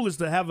goal is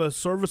to have a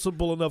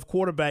serviceable enough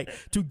quarterback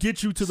to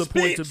get you to the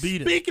point to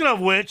beat him. Speaking of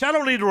which, I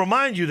don't need to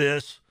remind you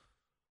this,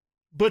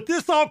 but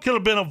this all could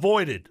have been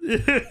avoided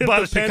by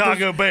the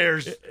Chicago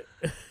Bears.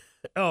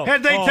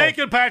 Had they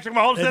taken Patrick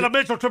Mahomes instead of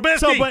Mitchell Trubisky.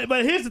 So,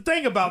 but here's the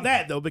thing about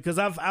that, though, because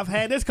I've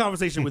had this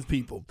conversation with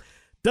people.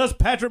 Does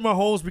Patrick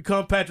Mahomes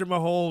become Patrick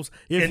Mahomes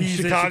if he's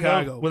in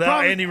Chicago?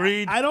 Without Andy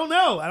Reid? I don't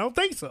know. I don't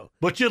think so.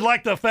 But you'd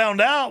like to have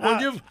found out,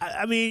 wouldn't you?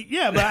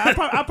 But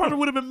I probably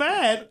would have been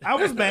mad. I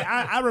was mad.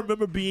 I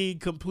remember being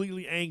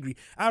completely angry.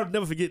 I'll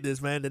never forget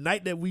this, man. The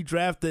night that we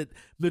drafted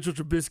Mitchell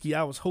Trubisky,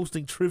 I was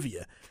hosting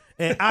trivia,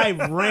 and I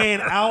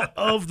ran out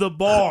of the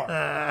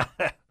bar.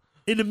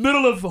 In the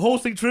middle of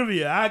hosting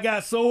trivia, I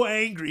got so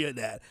angry at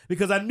that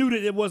because I knew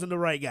that it wasn't the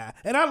right guy.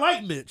 And I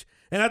like Mitch.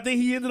 And I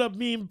think he ended up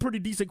being a pretty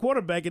decent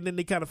quarterback, and then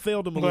they kind of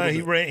failed him a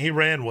little bit. He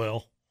ran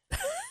well.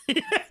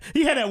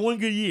 He had that one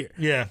good year.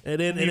 Yeah.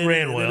 And then he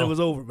ran well. And then it was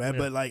over, man.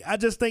 Yeah. But I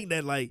just think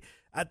that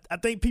I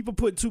think people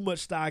put too much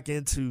stock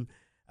into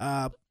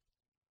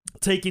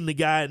taking the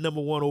guy at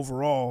number 1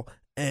 overall,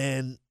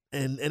 and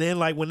then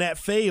when that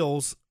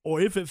fails,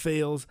 or if it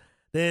fails,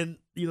 then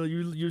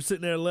you're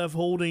sitting there left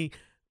holding.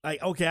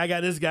 Okay, I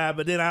got this guy,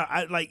 but then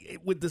I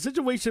with the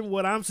situation,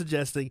 what I'm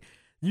suggesting,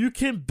 you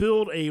can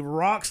build a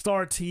rock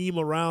star team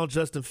around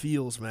Justin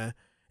Fields, man.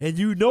 And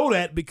you know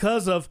that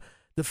because of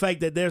the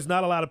fact that there's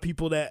not a lot of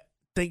people that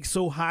think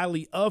so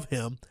highly of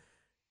him,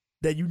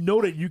 that you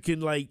know that you can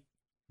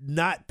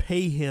not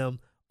pay him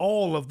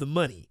all of the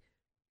money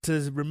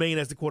to remain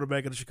as the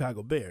quarterback of the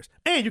Chicago Bears.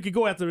 And you can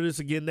go after this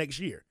again next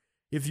year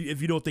if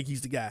you don't think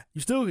he's the guy.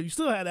 You still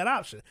have that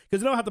option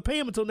because you don't have to pay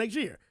him until next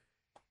year.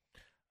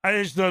 I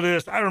just know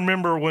this. I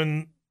remember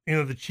when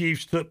the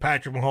Chiefs took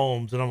Patrick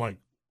Mahomes, and I'm like,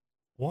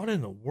 what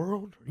in the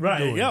world are you Right,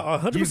 doing? yeah,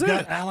 100%. You've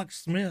got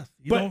Alex Smith.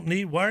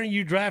 Why aren't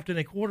you drafting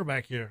a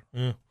quarterback here?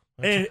 Yeah.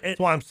 That's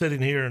why I'm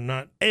sitting here and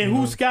not. And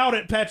who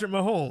scouted Patrick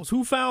Mahomes?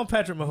 Who found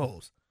Patrick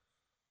Mahomes?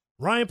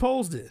 Ryan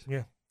Poles did.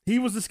 Yeah. He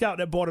was the scout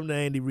that brought him to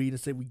Andy Reid and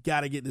said, we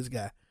got to get this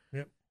guy.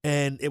 Yep.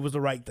 And it was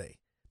the right thing.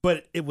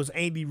 But it was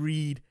Andy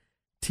Reid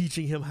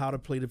teaching him how to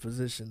play the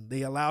position.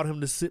 They allowed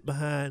him to sit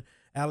behind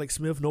Alex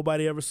Smith.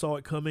 Nobody ever saw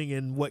it coming,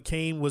 and what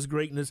came was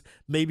greatness,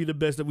 maybe the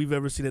best that we've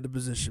ever seen at the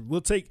position.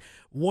 We'll take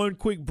one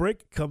quick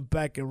break, come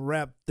back and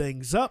wrap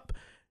things up.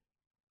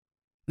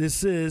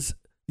 This is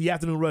the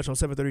Afternoon Rush on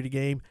 7:30 The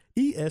Game,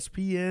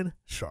 ESPN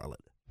Charlotte.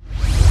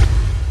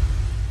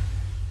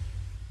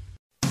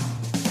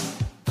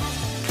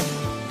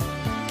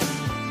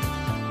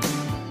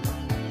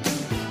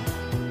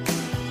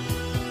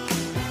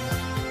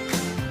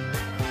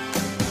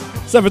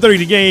 .730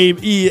 The Game,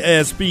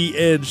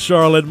 ESPN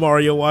Charlotte.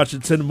 Mario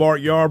Washington,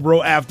 Mark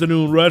Yarbrough,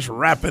 Afternoon Rush,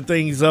 wrapping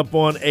things up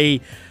on a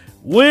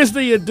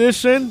Wednesday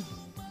edition.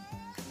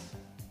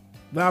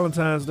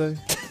 Valentine's Day.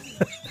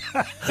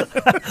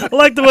 I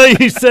like the way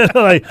you said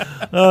it,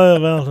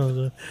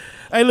 Valentine's Day.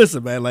 Hey,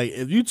 listen, man,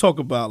 if you talk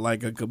about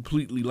a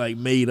completely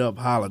made up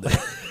holiday,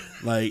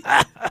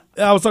 I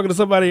was talking to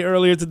somebody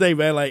earlier today,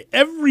 man,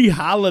 every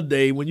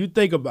holiday, when you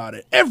think about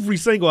it, every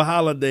single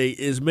holiday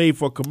is made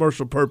for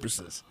commercial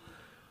purposes.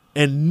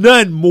 And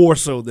none more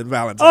so than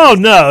Valentine's. Oh,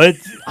 no.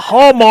 It's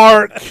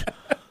Hallmark,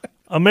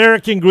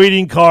 American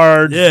greeting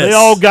cards. Yes. They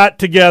all got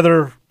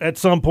together at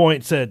some point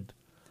and said,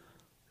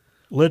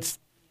 let's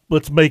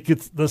make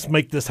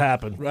this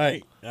happen.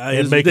 Right.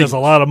 And make us a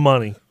lot of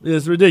money.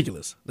 It's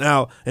ridiculous.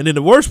 Now, and then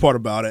the worst part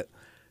about it,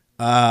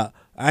 I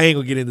ain't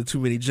going to get into too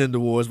many gender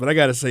wars, but I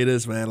got to say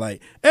this, man.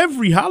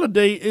 Every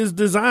holiday is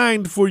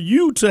designed for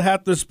you to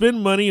have to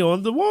spend money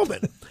on the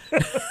woman.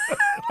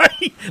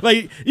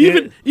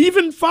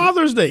 Even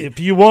Father's Day. If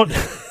you want,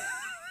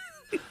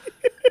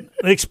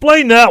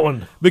 explain that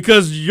one.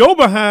 Because your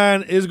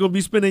behind is going to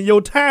be spending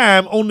your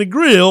time on the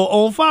grill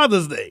on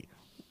Father's Day.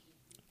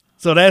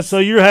 So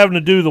you're having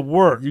to do the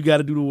work. You got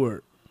to do the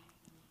work,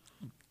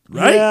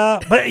 right? Yeah,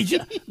 but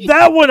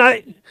that one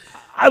I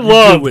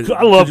love grilling.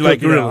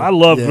 I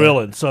love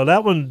grilling, so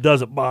that one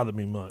doesn't bother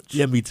me much.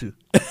 Yeah, me too.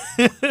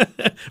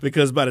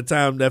 Because by the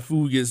time that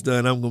food gets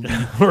done, I'm gonna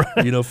be,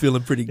 right.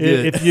 Feeling pretty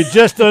good. If you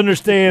just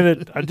understand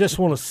it, I just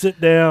want to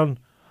sit down,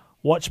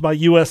 watch my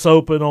U.S.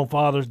 Open on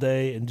Father's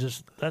Day, and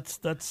just that's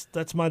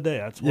my day.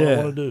 That's what I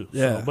want to do.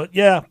 Yeah. So, but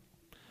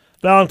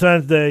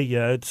Valentine's Day,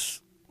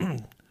 it's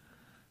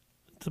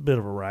a bit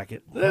of a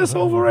racket. That's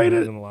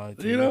overrated. I'm not gonna lie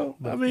to you.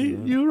 I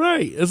mean, you're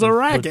right. It's a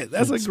racket.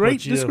 That's a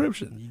great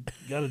description.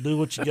 You got to do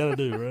what you got to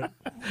do, right?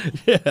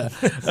 Yeah.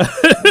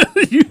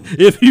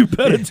 If you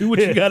better do what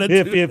you got to do.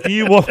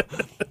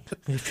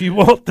 If you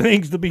want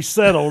things to be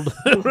settled,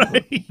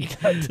 right. You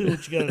got to do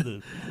what you got to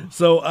do.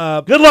 So,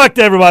 good luck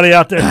to everybody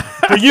out there.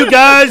 For you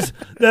guys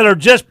that are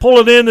just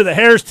pulling into the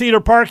Harris Teeter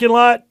parking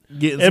lot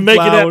and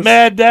making that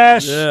mad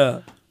dash,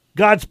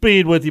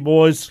 Godspeed with you,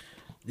 boys.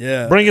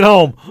 Yeah. Bring it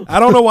home. I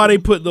don't know why they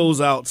put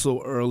those out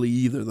so early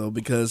either, though,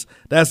 because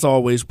that's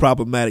always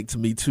problematic to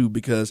me, too,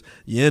 because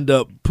you end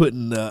up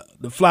putting the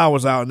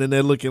flowers out and then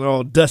they're looking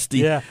all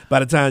dusty by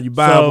the time you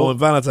buy them on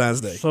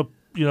Valentine's Day. So,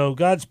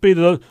 Godspeed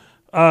to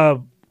those.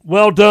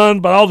 Well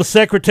done by all the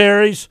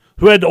secretaries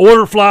who had to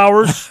order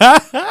flowers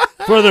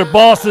for their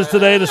bosses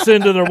today to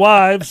send to their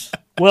wives.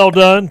 Well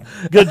done.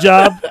 Good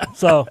job.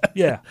 So,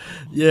 yeah.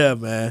 Yeah,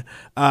 man.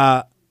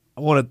 I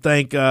want to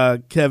thank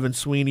Kevin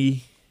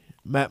Sweeney,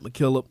 Matt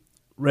McKillop,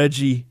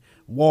 Reggie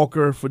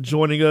Walker for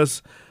joining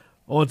us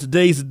on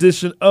today's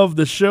edition of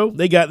the show.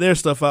 They got their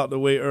stuff out the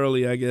way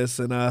early, I guess,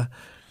 and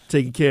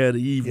taking care of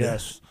the evening.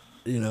 Yes.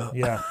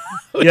 Yeah.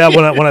 Yeah,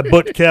 when I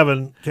booked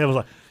Kevin was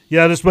like,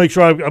 yeah, just make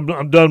sure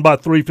I'm done by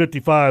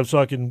 3:55 so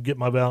I can get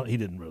my balance. He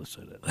didn't really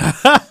say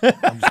that.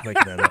 I'm just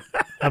making that up.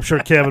 I'm sure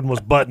Kevin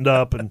was buttoned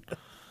up and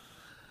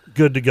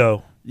good to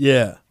go.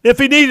 Yeah. If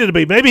he needed to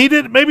be. Maybe he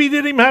didn't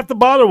even have to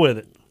bother with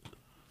it.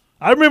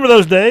 I remember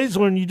those days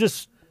when you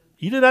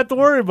didn't have to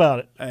worry about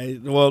it.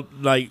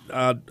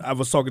 I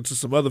was talking to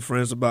some other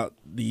friends about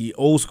the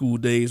old school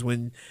days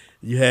when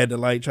you had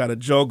to try to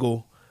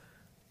juggle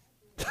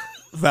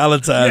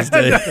Valentine's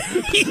Day.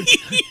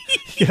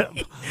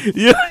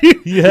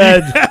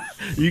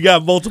 You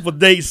got multiple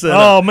dates set up.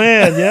 Oh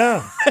man,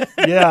 yeah.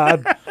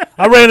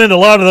 I ran into a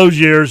lot of those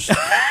years.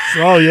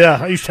 Oh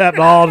yeah, it used to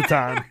happen all the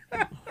time.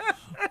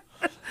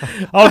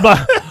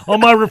 On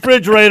my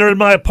refrigerator in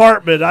my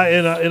apartment,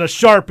 in a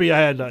Sharpie, I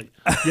had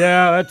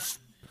that's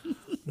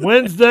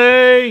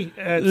Wednesday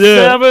at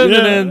 7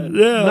 and then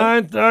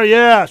 9. Oh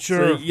yeah,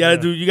 sure. So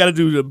you gotta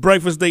do the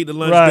breakfast date, the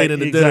lunch date,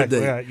 and the dinner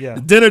date. Right, yeah.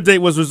 The dinner date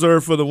was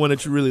reserved for the one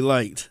that you really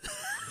liked.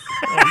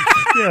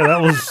 Yeah,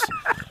 that was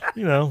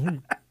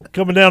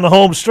coming down the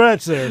home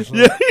stretch there. So.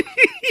 Yeah.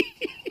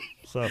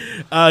 So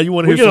you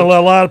want to? We're getting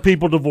a lot of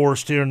people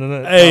divorced here in the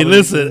next. Hey,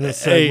 listen.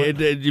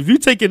 If you're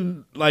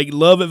taking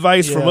love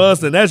advice from us,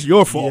 then that's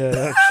your fault.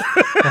 Yeah,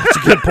 that's a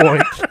good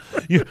point.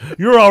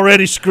 You're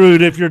already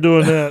screwed if you're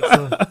doing that.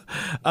 So.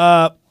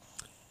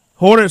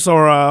 Hornets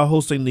are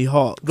hosting the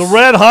Hawks. The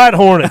Red Hot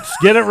Hornets.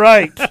 Get it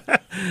right. 2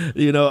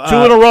 in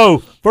a row.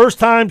 First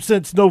time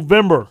since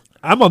November.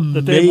 I'm amazed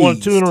that they've won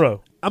 2 in a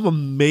row. I'm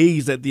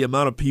amazed at the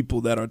amount of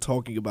people that are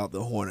talking about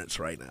the Hornets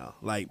right now.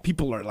 Like,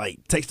 people are like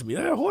texting me,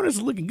 Hornets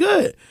are looking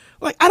good.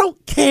 Like, I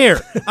don't care,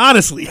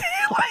 honestly.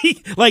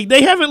 like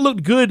they haven't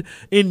looked good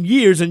in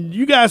years, and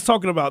you guys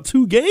talking about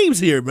 2 games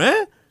here,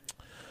 man.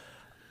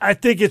 I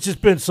think it's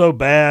just been so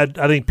bad.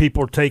 I think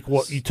people take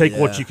what you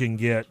can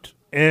get,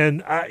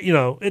 and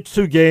it's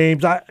 2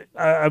 games.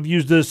 I've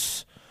used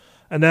this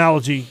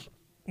analogy,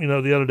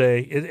 the other day.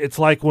 It's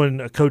like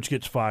when a coach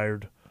gets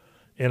fired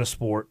in a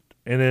sport,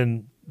 and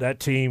then that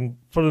team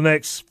for the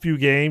next few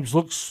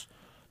games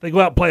they go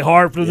out and play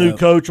hard for the new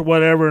coach or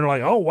whatever, and they're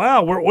like, oh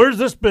wow, where's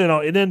this been?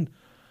 And then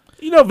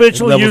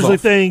eventually usually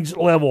things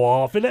level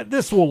off, and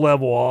this will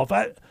level off.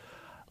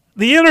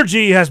 The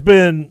energy has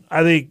been,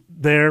 I think,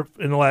 there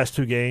in the last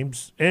 2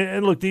 games.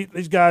 And look,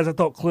 these guys, I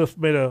thought Cliff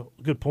made a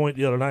good point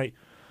the other night.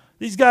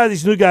 These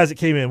new guys that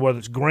came in, whether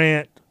it's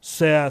Grant,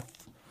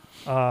 Seth,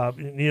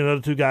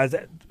 the 2 guys,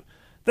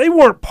 they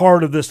weren't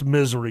part of this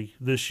misery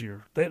this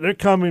year. They're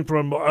coming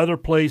from other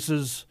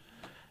places,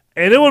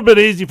 and it would have been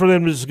easy for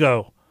them to just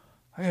go,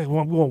 I'm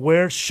going,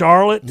 where?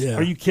 Charlotte? Yeah.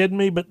 Are you kidding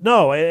me? But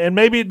no, and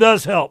maybe it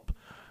does help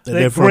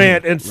that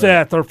Grant and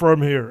Seth are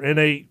from here,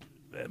 and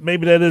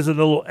maybe that is a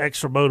little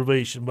extra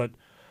motivation. But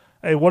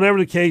hey, whatever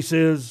the case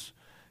is,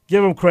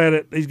 give them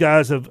credit. These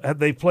guys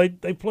they played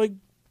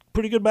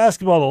pretty good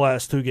basketball the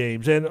last 2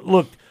 games. And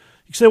look,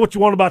 you say what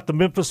you want about the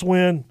Memphis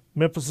win.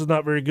 Memphis is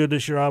not very good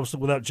this year, obviously,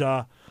 without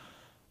Ja.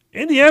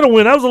 Indiana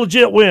win, that was a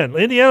legit win.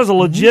 Indiana's a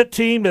legit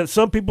team that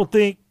some people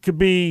think could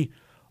be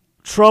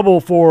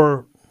trouble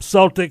for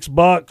Celtics,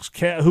 Bucks,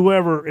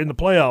 whoever in the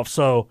playoffs.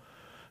 So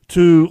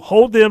to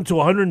hold them to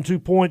 102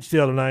 points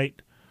the other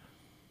night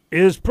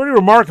is pretty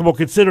remarkable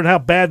considering how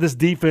bad this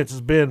defense has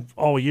been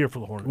all year for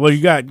the Hornets. Well,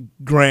 you got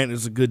Grant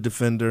as a good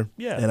defender.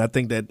 Yeah. And I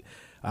think that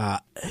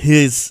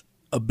his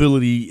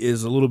ability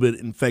is a little bit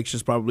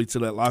infectious probably to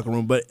that locker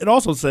room. But it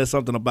also says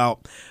something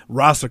about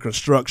roster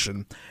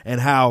construction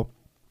and how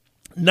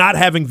not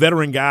having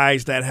veteran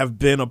guys that have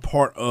been a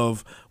part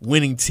of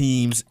winning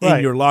teams in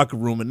your locker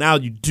room, and now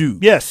you do.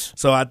 Yes.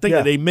 So I think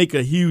that they make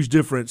a huge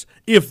difference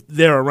if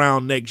they're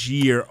around next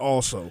year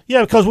also.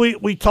 Yeah, because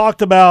we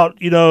talked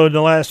about, in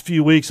the last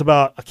few weeks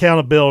about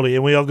accountability,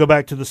 and we all go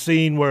back to the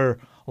scene where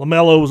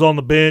LaMelo was on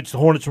the bench, the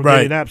Hornets were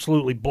getting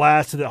absolutely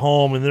blasted at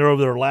home, and they're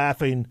over there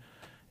laughing.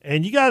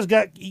 And you got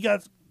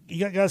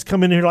guys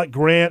come in here like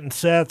Grant and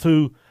Seth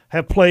who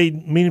have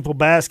played meaningful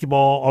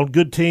basketball on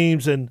good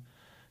teams, and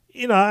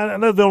I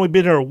know they've only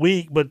been here a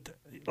week, but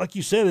like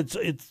you said,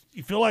 it's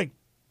you feel like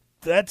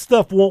that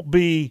stuff won't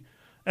be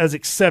as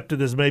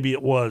accepted as maybe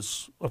it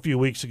was a few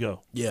weeks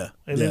ago. Yeah.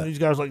 And then these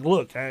guys are like,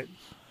 look,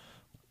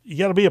 you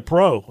got to be a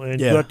pro,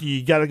 and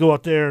you got to go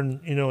out there and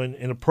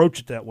and approach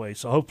it that way.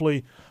 So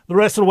hopefully the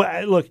rest of the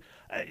way, look,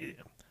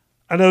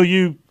 I know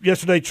you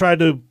yesterday tried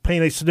to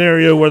paint a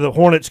scenario where the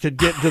Hornets could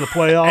get into the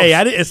playoffs. Hey,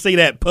 I didn't say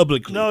that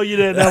publicly. No, you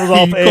didn't. That was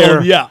off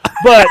air.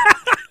 But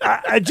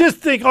I just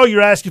think all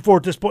you're asking for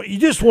at this point, you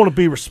just want to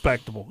be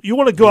respectable. You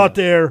want to go out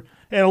there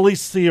and at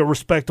least see a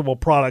respectable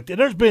product. And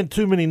there's been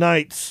too many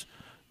nights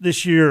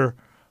this year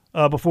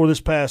before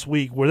this past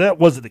week where that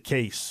wasn't the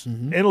case.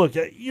 Mm-hmm. And look,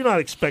 you're not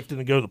expecting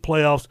to go to the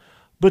playoffs,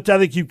 but I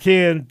think you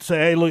can say,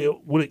 hey,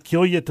 look, would it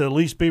kill you to at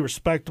least be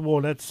respectable?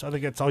 And I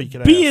think that's all you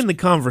can ask. Be in the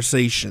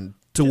conversation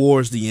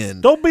towards the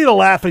end. Don't be the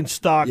laughing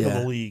stock of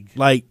the league.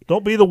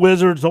 Don't be the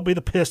Wizards. Don't be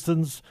the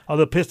Pistons.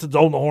 The Pistons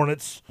own the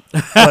Hornets.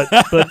 But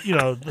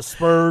the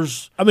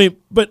Spurs. I mean,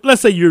 but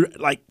let's say you're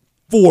like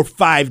 4 or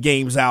 5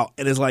 games out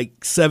and it's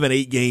like 7,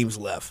 8 games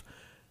left.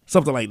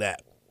 Something like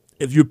that.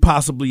 If you're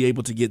possibly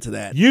able to get to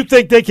that. You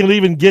think they can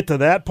even get to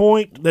that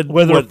point?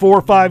 Whether 4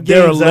 or 5 games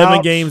out? They're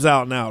 11 games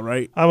out now,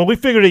 right? I mean, we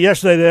figured it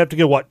yesterday. They have to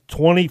get,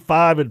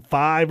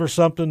 25-5 or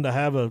something to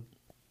have a –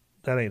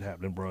 that ain't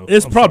happening, bro.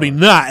 It's probably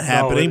not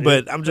happening,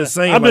 but I'm just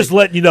saying. I'm just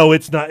letting you know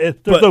it's not. There's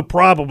no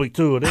probably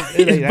to it.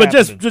 It ain't but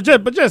happening.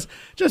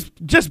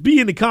 just be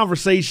in the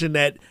conversation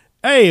that,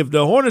 hey, if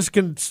the Hornets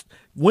can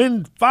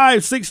win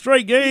 5, 6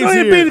 straight games, you don't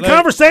even be in the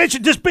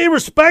conversation. Just be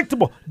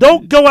respectable.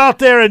 Don't go out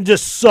there and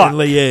just suck and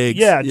lay eggs.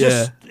 Yeah,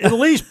 just at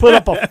least put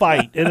up a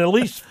fight. And at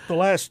least the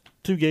last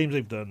 2 games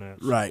they've done that.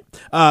 Right.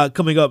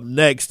 Coming up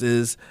next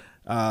is.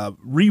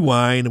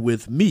 Rewind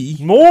with me.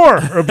 More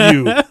of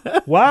you.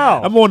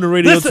 Wow. I'm on the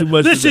radio too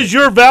much. This is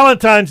your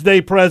Valentine's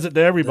Day present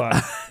to everybody.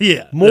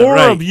 More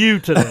of you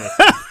today.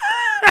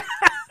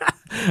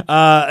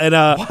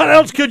 What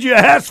else could you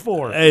ask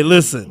for? Hey,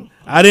 listen.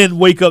 I didn't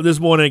wake up this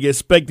morning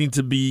expecting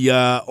to be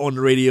on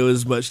the radio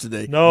as much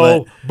today.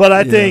 No, but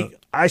I think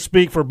I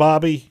speak for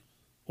Bobby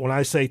when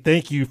I say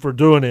thank you for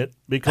doing it,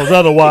 because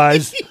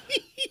otherwise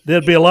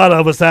there'd be a lot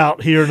of us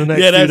out here in the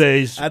next few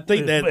days. I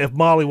think that if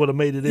Molly would have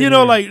made it in.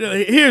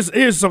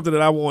 Here's something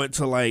that I want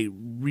to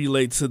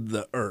relay to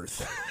the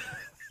earth.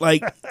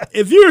 Like,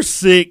 if you're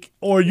sick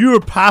or you're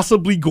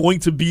possibly going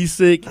to be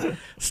sick,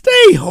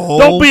 stay home.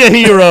 Don't be a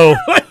hero.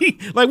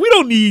 like, we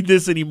don't need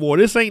this anymore.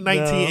 This ain't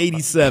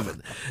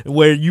 1987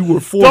 where you were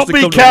forced Don't to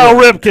be come Cal to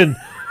work. Ripken.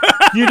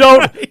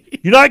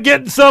 You're not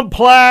getting some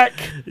plaque.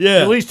 Yeah.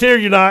 At least here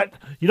you're not.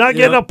 You're not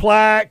getting a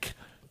plaque.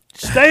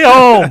 Stay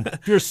home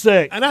if you're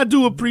sick. And I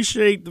do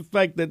appreciate the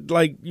fact that,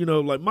 like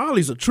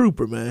Molly's a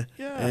trooper, man.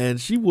 Yeah. And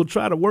she will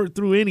try to work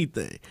through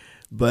anything.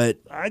 But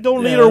I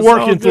don't need her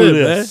working through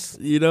this.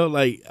 Man.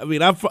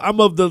 I'm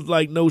of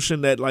the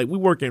notion that we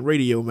work in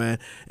radio, man,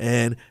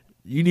 and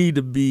you need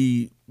to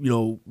be,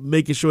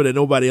 making sure that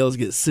nobody else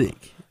gets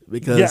sick.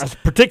 Because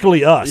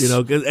particularly us.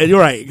 And you're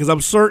right, because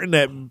I'm certain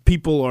that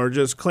people are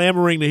just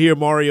clamoring to hear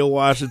Mario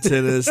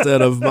Washington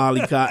instead of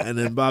Molly Cotton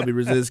and Bobby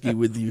Brzezinski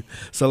with you.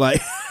 So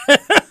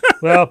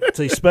well, it's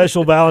a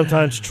special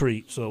Valentine's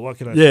treat. So what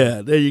can I say?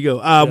 Yeah, there you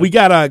go. We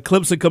got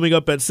Clemson coming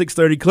up at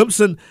 6:30.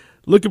 Clemson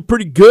looking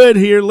pretty good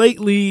here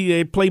lately.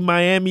 They play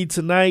Miami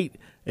tonight.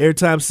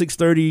 Airtime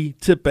 6:30.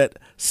 Tip at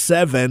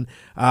 7.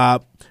 My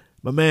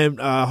man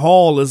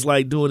Hall is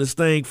doing his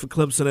thing for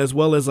Clemson, as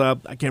well as I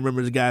can't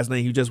remember the guy's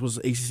name. He just was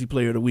ACC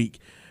Player of the Week.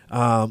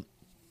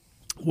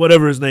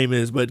 Whatever his name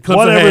is, but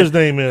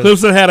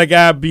Clemson had a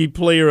guy be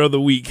Player of the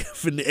Week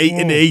in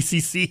the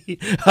ACC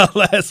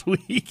last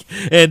week,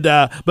 and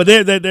but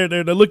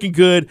they're looking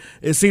good.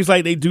 It seems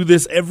like they do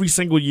this every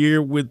single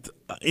year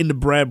in the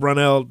Brad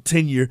Brownell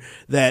tenure,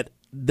 that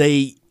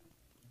they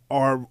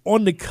are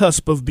on the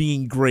cusp of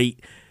being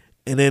great,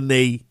 and then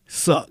they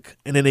suck,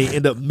 and then they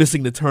end up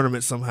missing the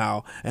tournament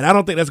somehow. And I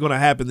don't think that's going to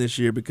happen this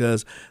year,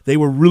 because they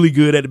were really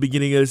good at the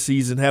beginning of the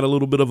season, had a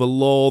little bit of a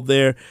lull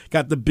there,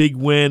 got the big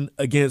win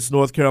against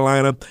North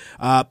Carolina,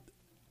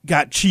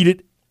 got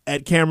cheated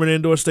at Cameron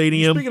Indoor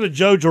Stadium. Speaking of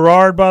Joe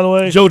Girard, by the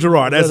way. Joe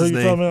Girard, that's his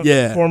name.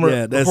 Yeah.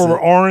 Former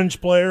Orange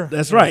player.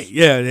 That's right,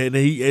 yeah.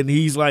 And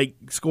he's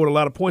scored a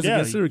lot of points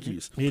against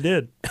Syracuse. He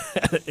did.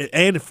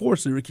 And for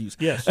Syracuse.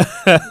 Yes.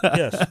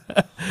 Yes.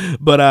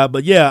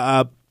 But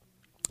yeah,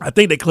 I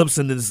think that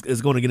Clemson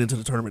is going to get into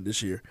the tournament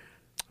this year.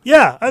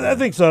 Yeah, I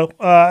think so.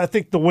 I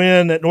think the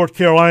win at North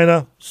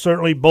Carolina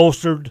certainly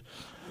bolstered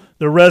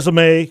their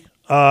resume.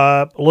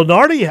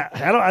 Lenardi,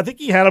 I think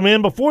he had them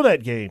in before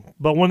that game.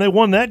 But when they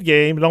won that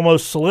game, it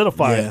almost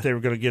solidified that they were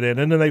going to get in.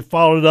 And then they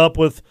followed it up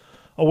with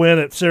a win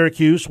at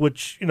Syracuse,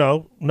 which,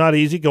 not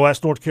easy. Go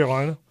ask North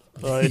Carolina.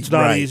 It's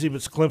not easy,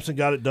 but Clemson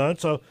got it done.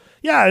 So,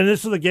 yeah, and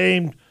this is the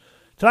game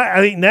tonight. I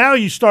think now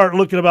you start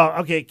looking about,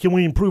 okay, can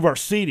we improve our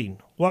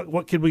seeding?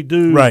 What can we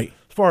do as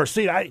far as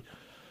seeding?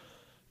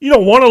 You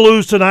don't want to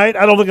lose tonight.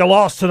 I don't think a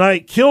loss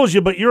tonight kills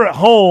you, but you're at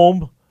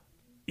home.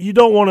 You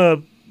don't want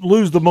to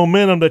lose the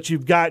momentum that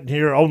you've gotten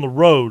here on the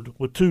road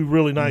with 2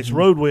 really nice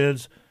road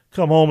wins,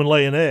 come home and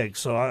lay an egg.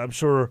 So I'm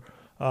sure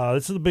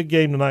this is a big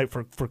game tonight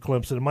for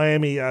Clemson. And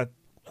Miami, I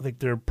think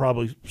they're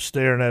probably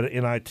staring at it,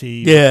 NIT.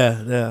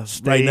 Yeah.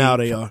 Right now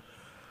they are.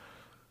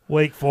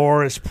 Wake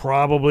Forest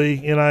probably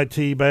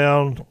NIT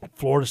bound.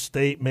 Florida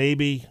State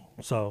maybe.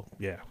 So,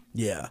 yeah.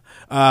 Yeah.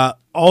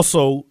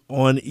 Also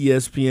on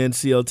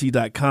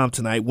ESPNCLT.com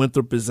tonight,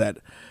 Winthrop is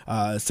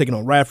taking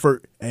on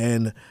Radford,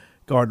 and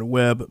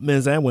Gardner-Webb,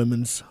 men's and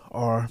women's,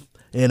 are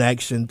in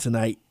action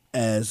tonight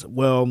as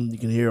well. You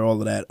can hear all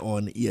of that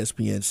on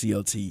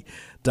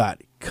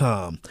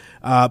ESPNCLT.com.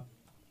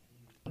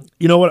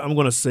 You know what? I'm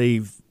going to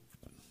save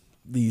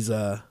these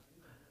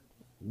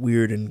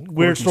weird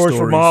stories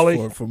for Molly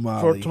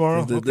for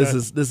tomorrow. This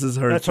is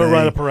her. That's thing. her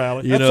right up her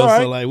alley. That's all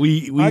right. So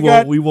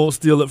we won't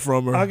steal it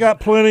from her. I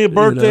got plenty of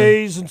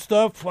birthdays and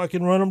stuff. I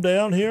can run them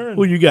down here. And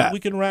who you got? We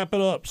can wrap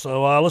it up.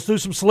 So let's do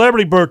some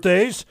celebrity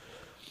birthdays.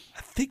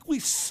 I think where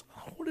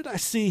did I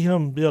see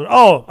him? He was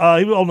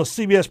on the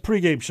CBS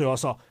pregame show. I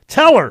saw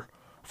Teller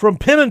from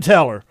Penn and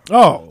Teller.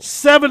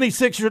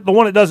 76 years, the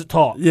one that doesn't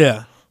talk.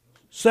 Yeah,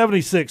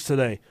 76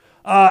 today.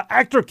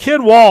 Actor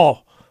Ken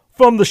Wall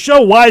from the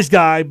show Wise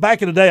Guy.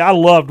 Back in the day, I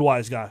loved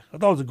Wise Guy. I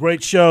thought it was a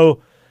great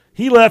show.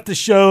 He left the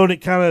show and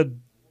it kind of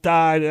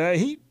died.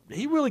 He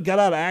really got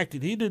out of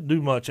acting. He didn't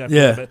do much after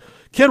that. But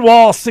Ken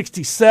Wall,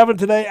 67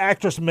 today.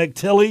 Actress Meg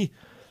Tilly,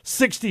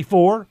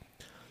 64.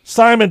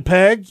 Simon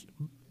Pegg,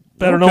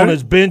 better known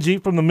as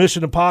Benji from the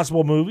Mission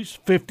Impossible movies,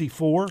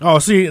 54. Oh,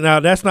 see, now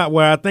that's not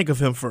where I think of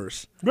him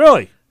first.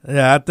 Really?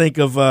 Yeah, I think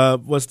of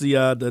what's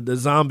the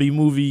zombie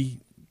movie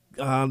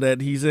that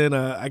he's in.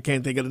 I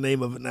can't think of the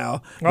name of it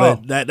now.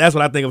 But that's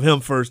what I think of him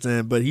first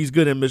in. But he's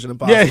good in Mission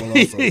Impossible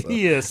also. So.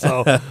 He is.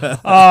 So.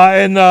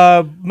 And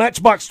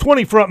Matchbox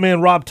 20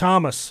 frontman Rob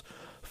Thomas,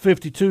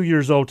 52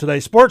 years old today.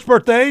 Sports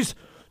birthdays,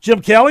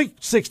 Jim Kelly,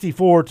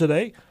 64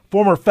 today.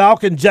 Former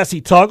Falcon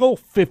Jesse Tuggle,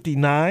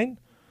 59.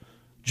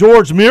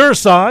 George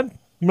Mirasan,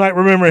 you might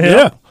remember him.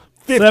 Yeah,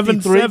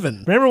 53.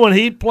 7-7. Remember when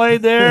he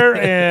played there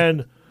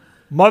and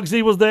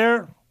Muggsy was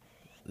there?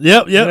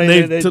 Yep.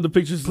 They took the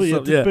pictures.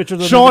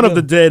 Pictures Shaun of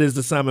the Dead is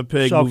the Simon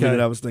Pegg movie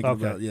that I was thinking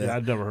about. Yeah,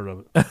 I'd never heard of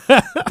it.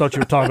 Thought you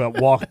were talking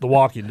about The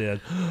Walking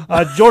Dead.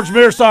 George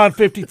Mirasan,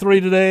 53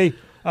 today.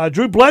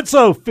 Drew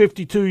Bledsoe,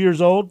 52 years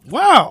old.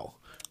 Wow.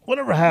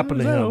 Whatever happened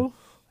to him?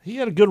 He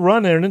had a good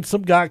run there, and then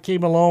some guy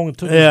came along and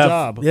took his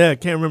job. Yeah,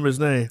 can't remember his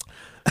name.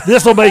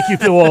 This will make you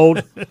feel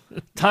old.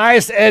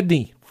 Tyus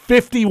Edney,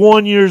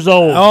 51 years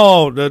old.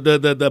 Oh,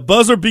 the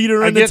buzzer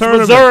beater in the Against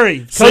tournament. Missouri,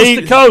 coast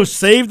to coast.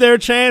 Saved their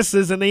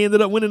chances, and they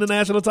ended up winning the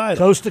national title.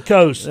 Coast to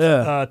coast.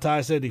 Yeah.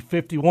 Tyus Edney,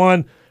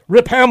 51.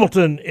 Rip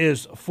Hamilton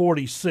is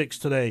 46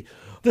 today.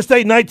 This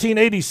day,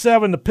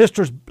 1987, the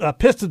Pistons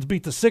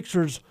beat the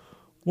Sixers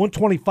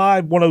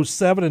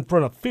 125-107 in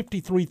front of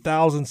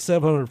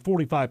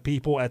 53,745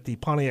 people at the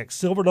Pontiac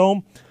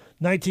Silverdome.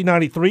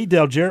 1993,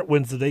 Dale Jarrett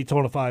wins the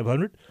Daytona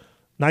 500.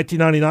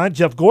 1999,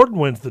 Jeff Gordon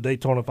wins the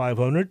Daytona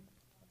 500.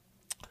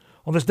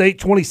 On this date,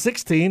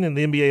 2016, in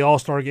the NBA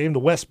All-Star Game, the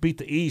West beat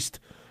the East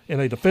in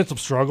a defensive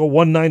struggle,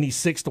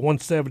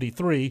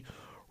 196-173.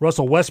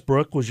 Russell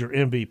Westbrook was your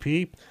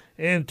MVP.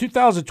 In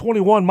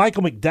 2021,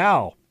 Michael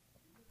McDowell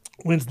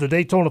wins the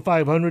Daytona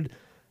 500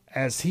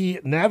 as he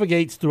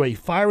navigates through a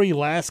fiery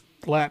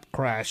last-lap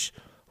crash.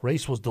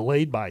 Race was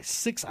delayed by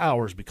 6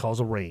 hours because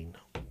of rain.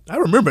 I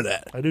remember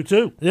that. I do,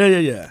 too.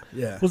 Yeah.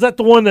 Was that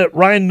the one that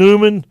Ryan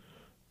Newman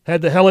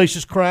had the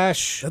hellacious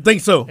crash? I think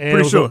so. And Pretty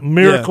it was sure. a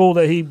miracle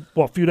that he,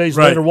 a few days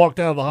later, walked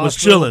out of the hospital. Was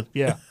chilling.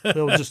 Yeah. It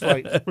was just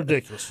like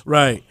ridiculous.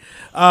 Right.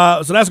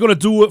 So that's going to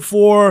do it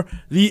for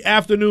the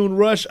afternoon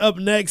rush. Up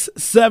next,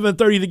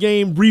 7:30 the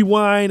game,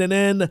 rewind, and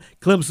then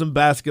Clemson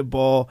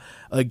basketball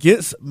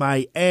against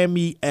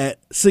Miami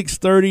at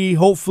 6:30.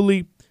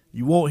 Hopefully,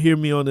 you won't hear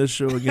me on this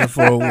show again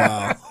for a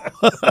while.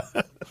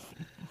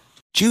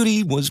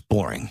 Judy was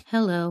boring.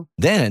 Hello.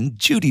 Then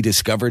Judy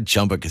discovered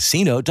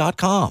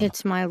ChumbaCasino.com.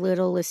 It's my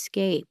little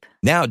escape.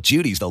 Now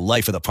Judy's the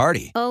life of the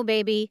party. Oh,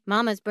 baby,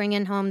 mama's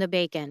bringing home the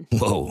bacon.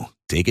 Whoa,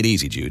 take it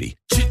easy, Judy.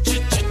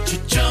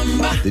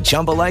 The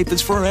Chumba life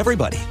is for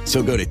everybody.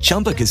 So go to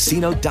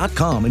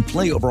ChumbaCasino.com and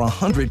play over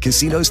 100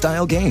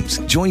 casino-style games.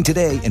 Join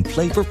today and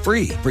play for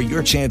free for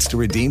your chance to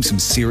redeem some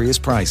serious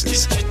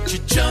prizes.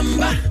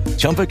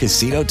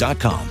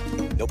 ChumbaCasino.com.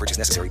 No purchase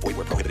necessary. Void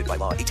where prohibited by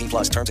law.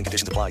 18+ terms and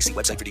conditions apply. See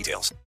website for details.